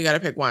 2 people. You got to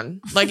pick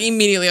one. Like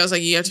immediately I was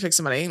like, you have to pick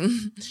somebody.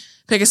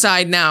 Pick a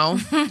side now.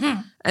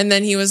 And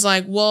then he was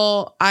like,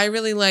 well, I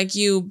really like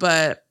you,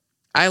 but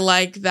I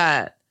like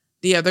that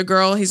the other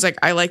girl, he's like,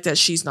 I like that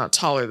she's not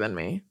taller than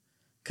me.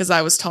 Because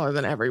I was taller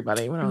than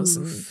everybody when I was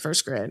in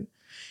 1st grade.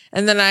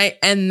 And then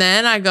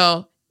I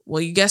go,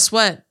 well, you guess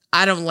what?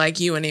 I don't like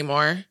you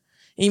anymore.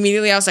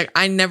 Immediately I was like,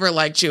 I never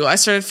liked you. I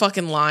started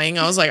fucking lying.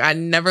 I was like, I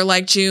never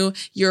liked you.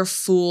 You're a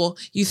fool.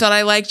 You thought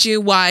I liked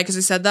you. Why? Because I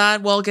said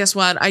that? Well, guess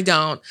what? I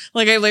don't.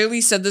 Like I literally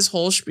said this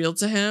whole spiel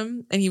to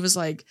him and he was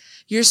like,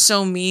 you're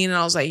so mean. And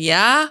I was like,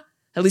 yeah,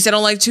 at least I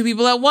don't like 2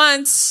 people at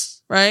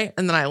once. Right.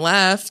 And then I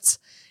left.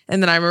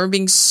 And then I remember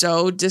being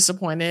so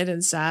disappointed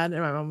and sad.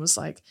 And my mom was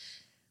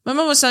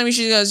telling me,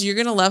 she goes, you're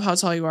going to love how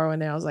tall you are one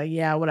day. I was like,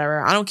 yeah,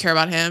 whatever. I don't care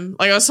about him.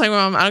 Like I was telling my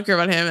mom, I don't care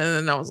about him.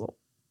 And then I was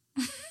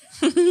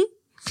like,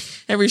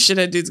 every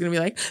shithead dude's going to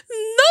be like,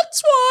 not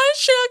That's why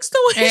she acts the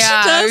way she does.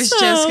 Yeah, I was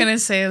just so. gonna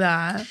say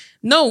that.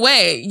 No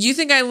way. You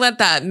think I let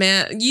that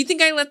man? You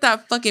think I let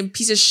that fucking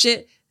piece of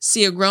shit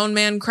see a grown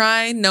man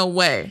cry? No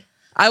way.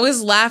 I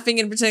was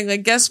laughing and pretending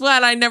like, guess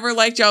what? I never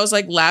liked you. I was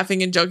like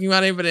laughing and joking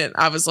about it, but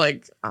I was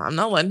like, I'm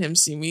not letting him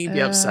see me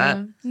be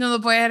upset. No, the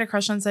boy I had a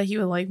crush on said he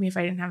would like me if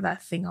I didn't have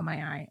that thing on my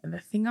eye. And the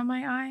thing on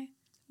my eye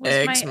was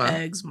Eczema. my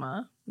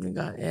eczema. You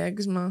got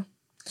eczema.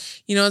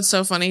 You know what's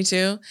so funny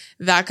too?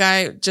 That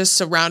guy, just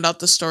to round out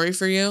the story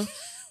for you,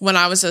 when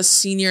I was a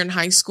senior in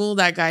high school,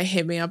 that guy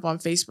hit me up on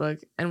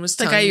Facebook and was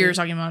The guy you were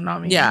talking about,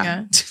 not me.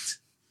 Yeah.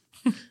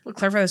 Well,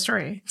 clarify the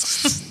story.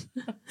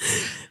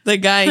 The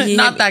guy,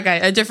 Not that guy.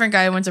 A different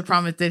guy I went to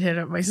prom with did hit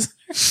up my sister.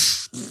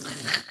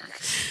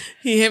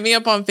 He hit me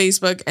up on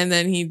Facebook, and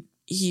then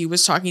he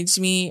was talking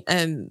to me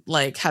and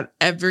like had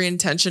every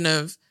intention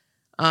of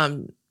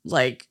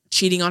like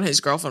cheating on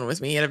his girlfriend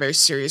with me. He had a very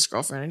serious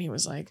girlfriend, and he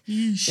was like,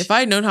 if I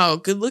had known how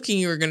good looking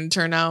you were going to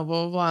turn out,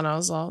 blah, blah, blah. And I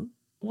was all,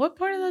 What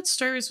part of that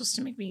story was supposed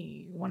to make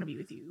me want to be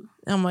with you?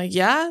 I'm like,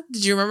 yeah.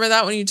 Did you remember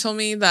that when you told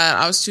me that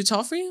I was too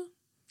tall for you?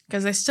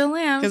 Because I still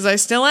am. Because I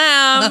still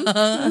am.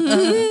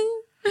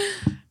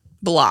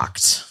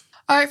 Blocked.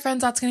 All right,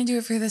 friends, that's going to do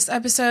it for this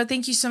episode.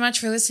 Thank you so much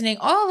for listening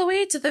all the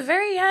way to the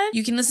very end.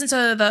 You can listen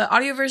to the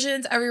audio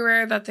versions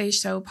everywhere that they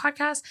show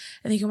podcasts,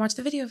 and you can watch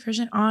the video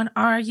version on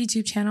our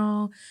YouTube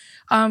channel.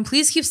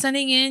 Please keep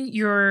sending in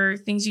your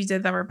things you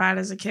did that were bad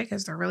as a kid,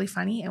 because they're really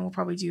funny, and we'll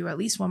probably do at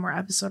least one more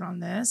episode on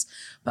this.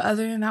 But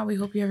other than that, we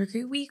hope you have a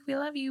great week. We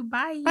love you.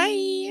 Bye.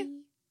 Bye.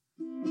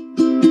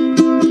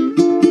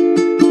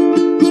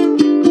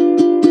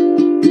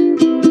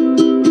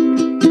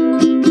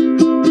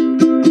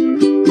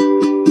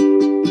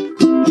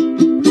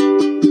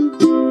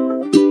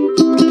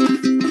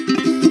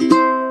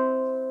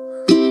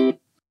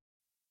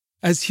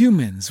 As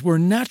humans, we're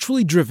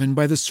naturally driven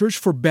by the search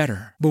for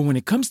better. But when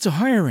it comes to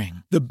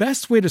hiring, the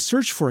best way to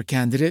search for a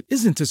candidate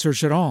isn't to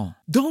search at all.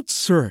 Don't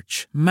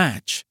search,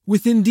 match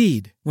with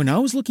Indeed. When I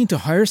was looking to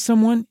hire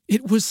someone,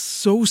 it was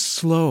so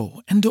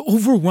slow and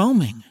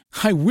overwhelming.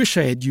 I wish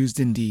I had used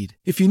Indeed.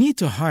 If you need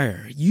to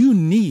hire, you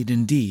need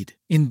Indeed.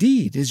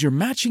 Indeed is your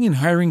matching and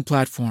hiring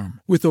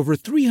platform with over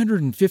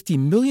 350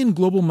 million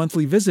global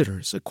monthly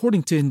visitors,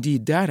 according to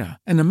Indeed data,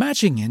 and a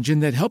matching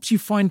engine that helps you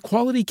find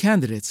quality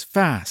candidates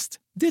fast.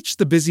 Ditch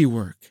the busy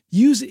work.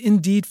 Use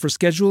Indeed for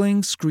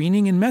scheduling,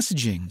 screening, and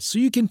messaging so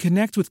you can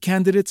connect with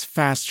candidates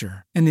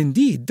faster. And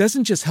Indeed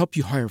doesn't just help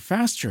you hire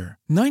faster.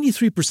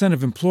 93%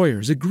 of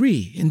employers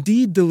agree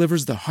Indeed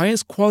delivers the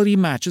highest quality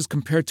matches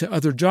compared to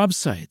other job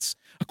sites,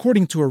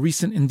 according to a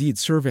recent Indeed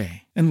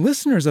survey. And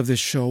listeners of this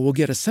show will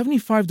get a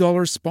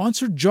 $75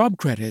 sponsored job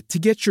credit to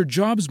get your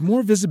jobs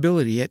more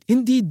visibility at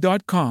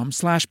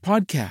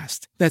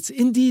Indeed.com/podcast. That's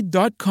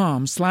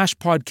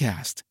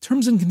Indeed.com/podcast.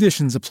 Terms and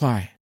conditions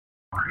apply.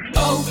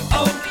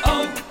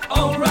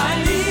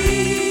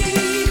 O'Reilly.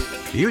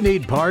 You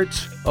need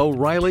parts?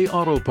 O'Reilly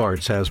Auto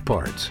Parts has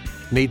parts.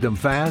 Need them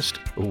fast?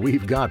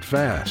 We've got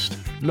fast.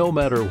 No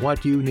matter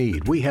what you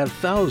need, we have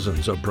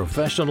thousands of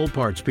professional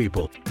parts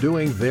people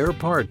doing their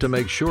part to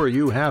make sure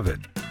you have it.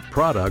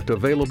 Product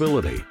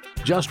availability.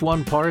 Just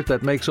one part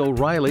that makes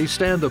O'Reilly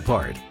stand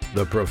apart.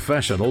 The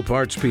professional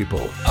parts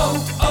people.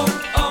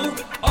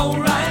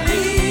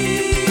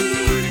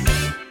 O'Reilly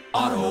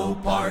Auto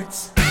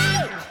Parts.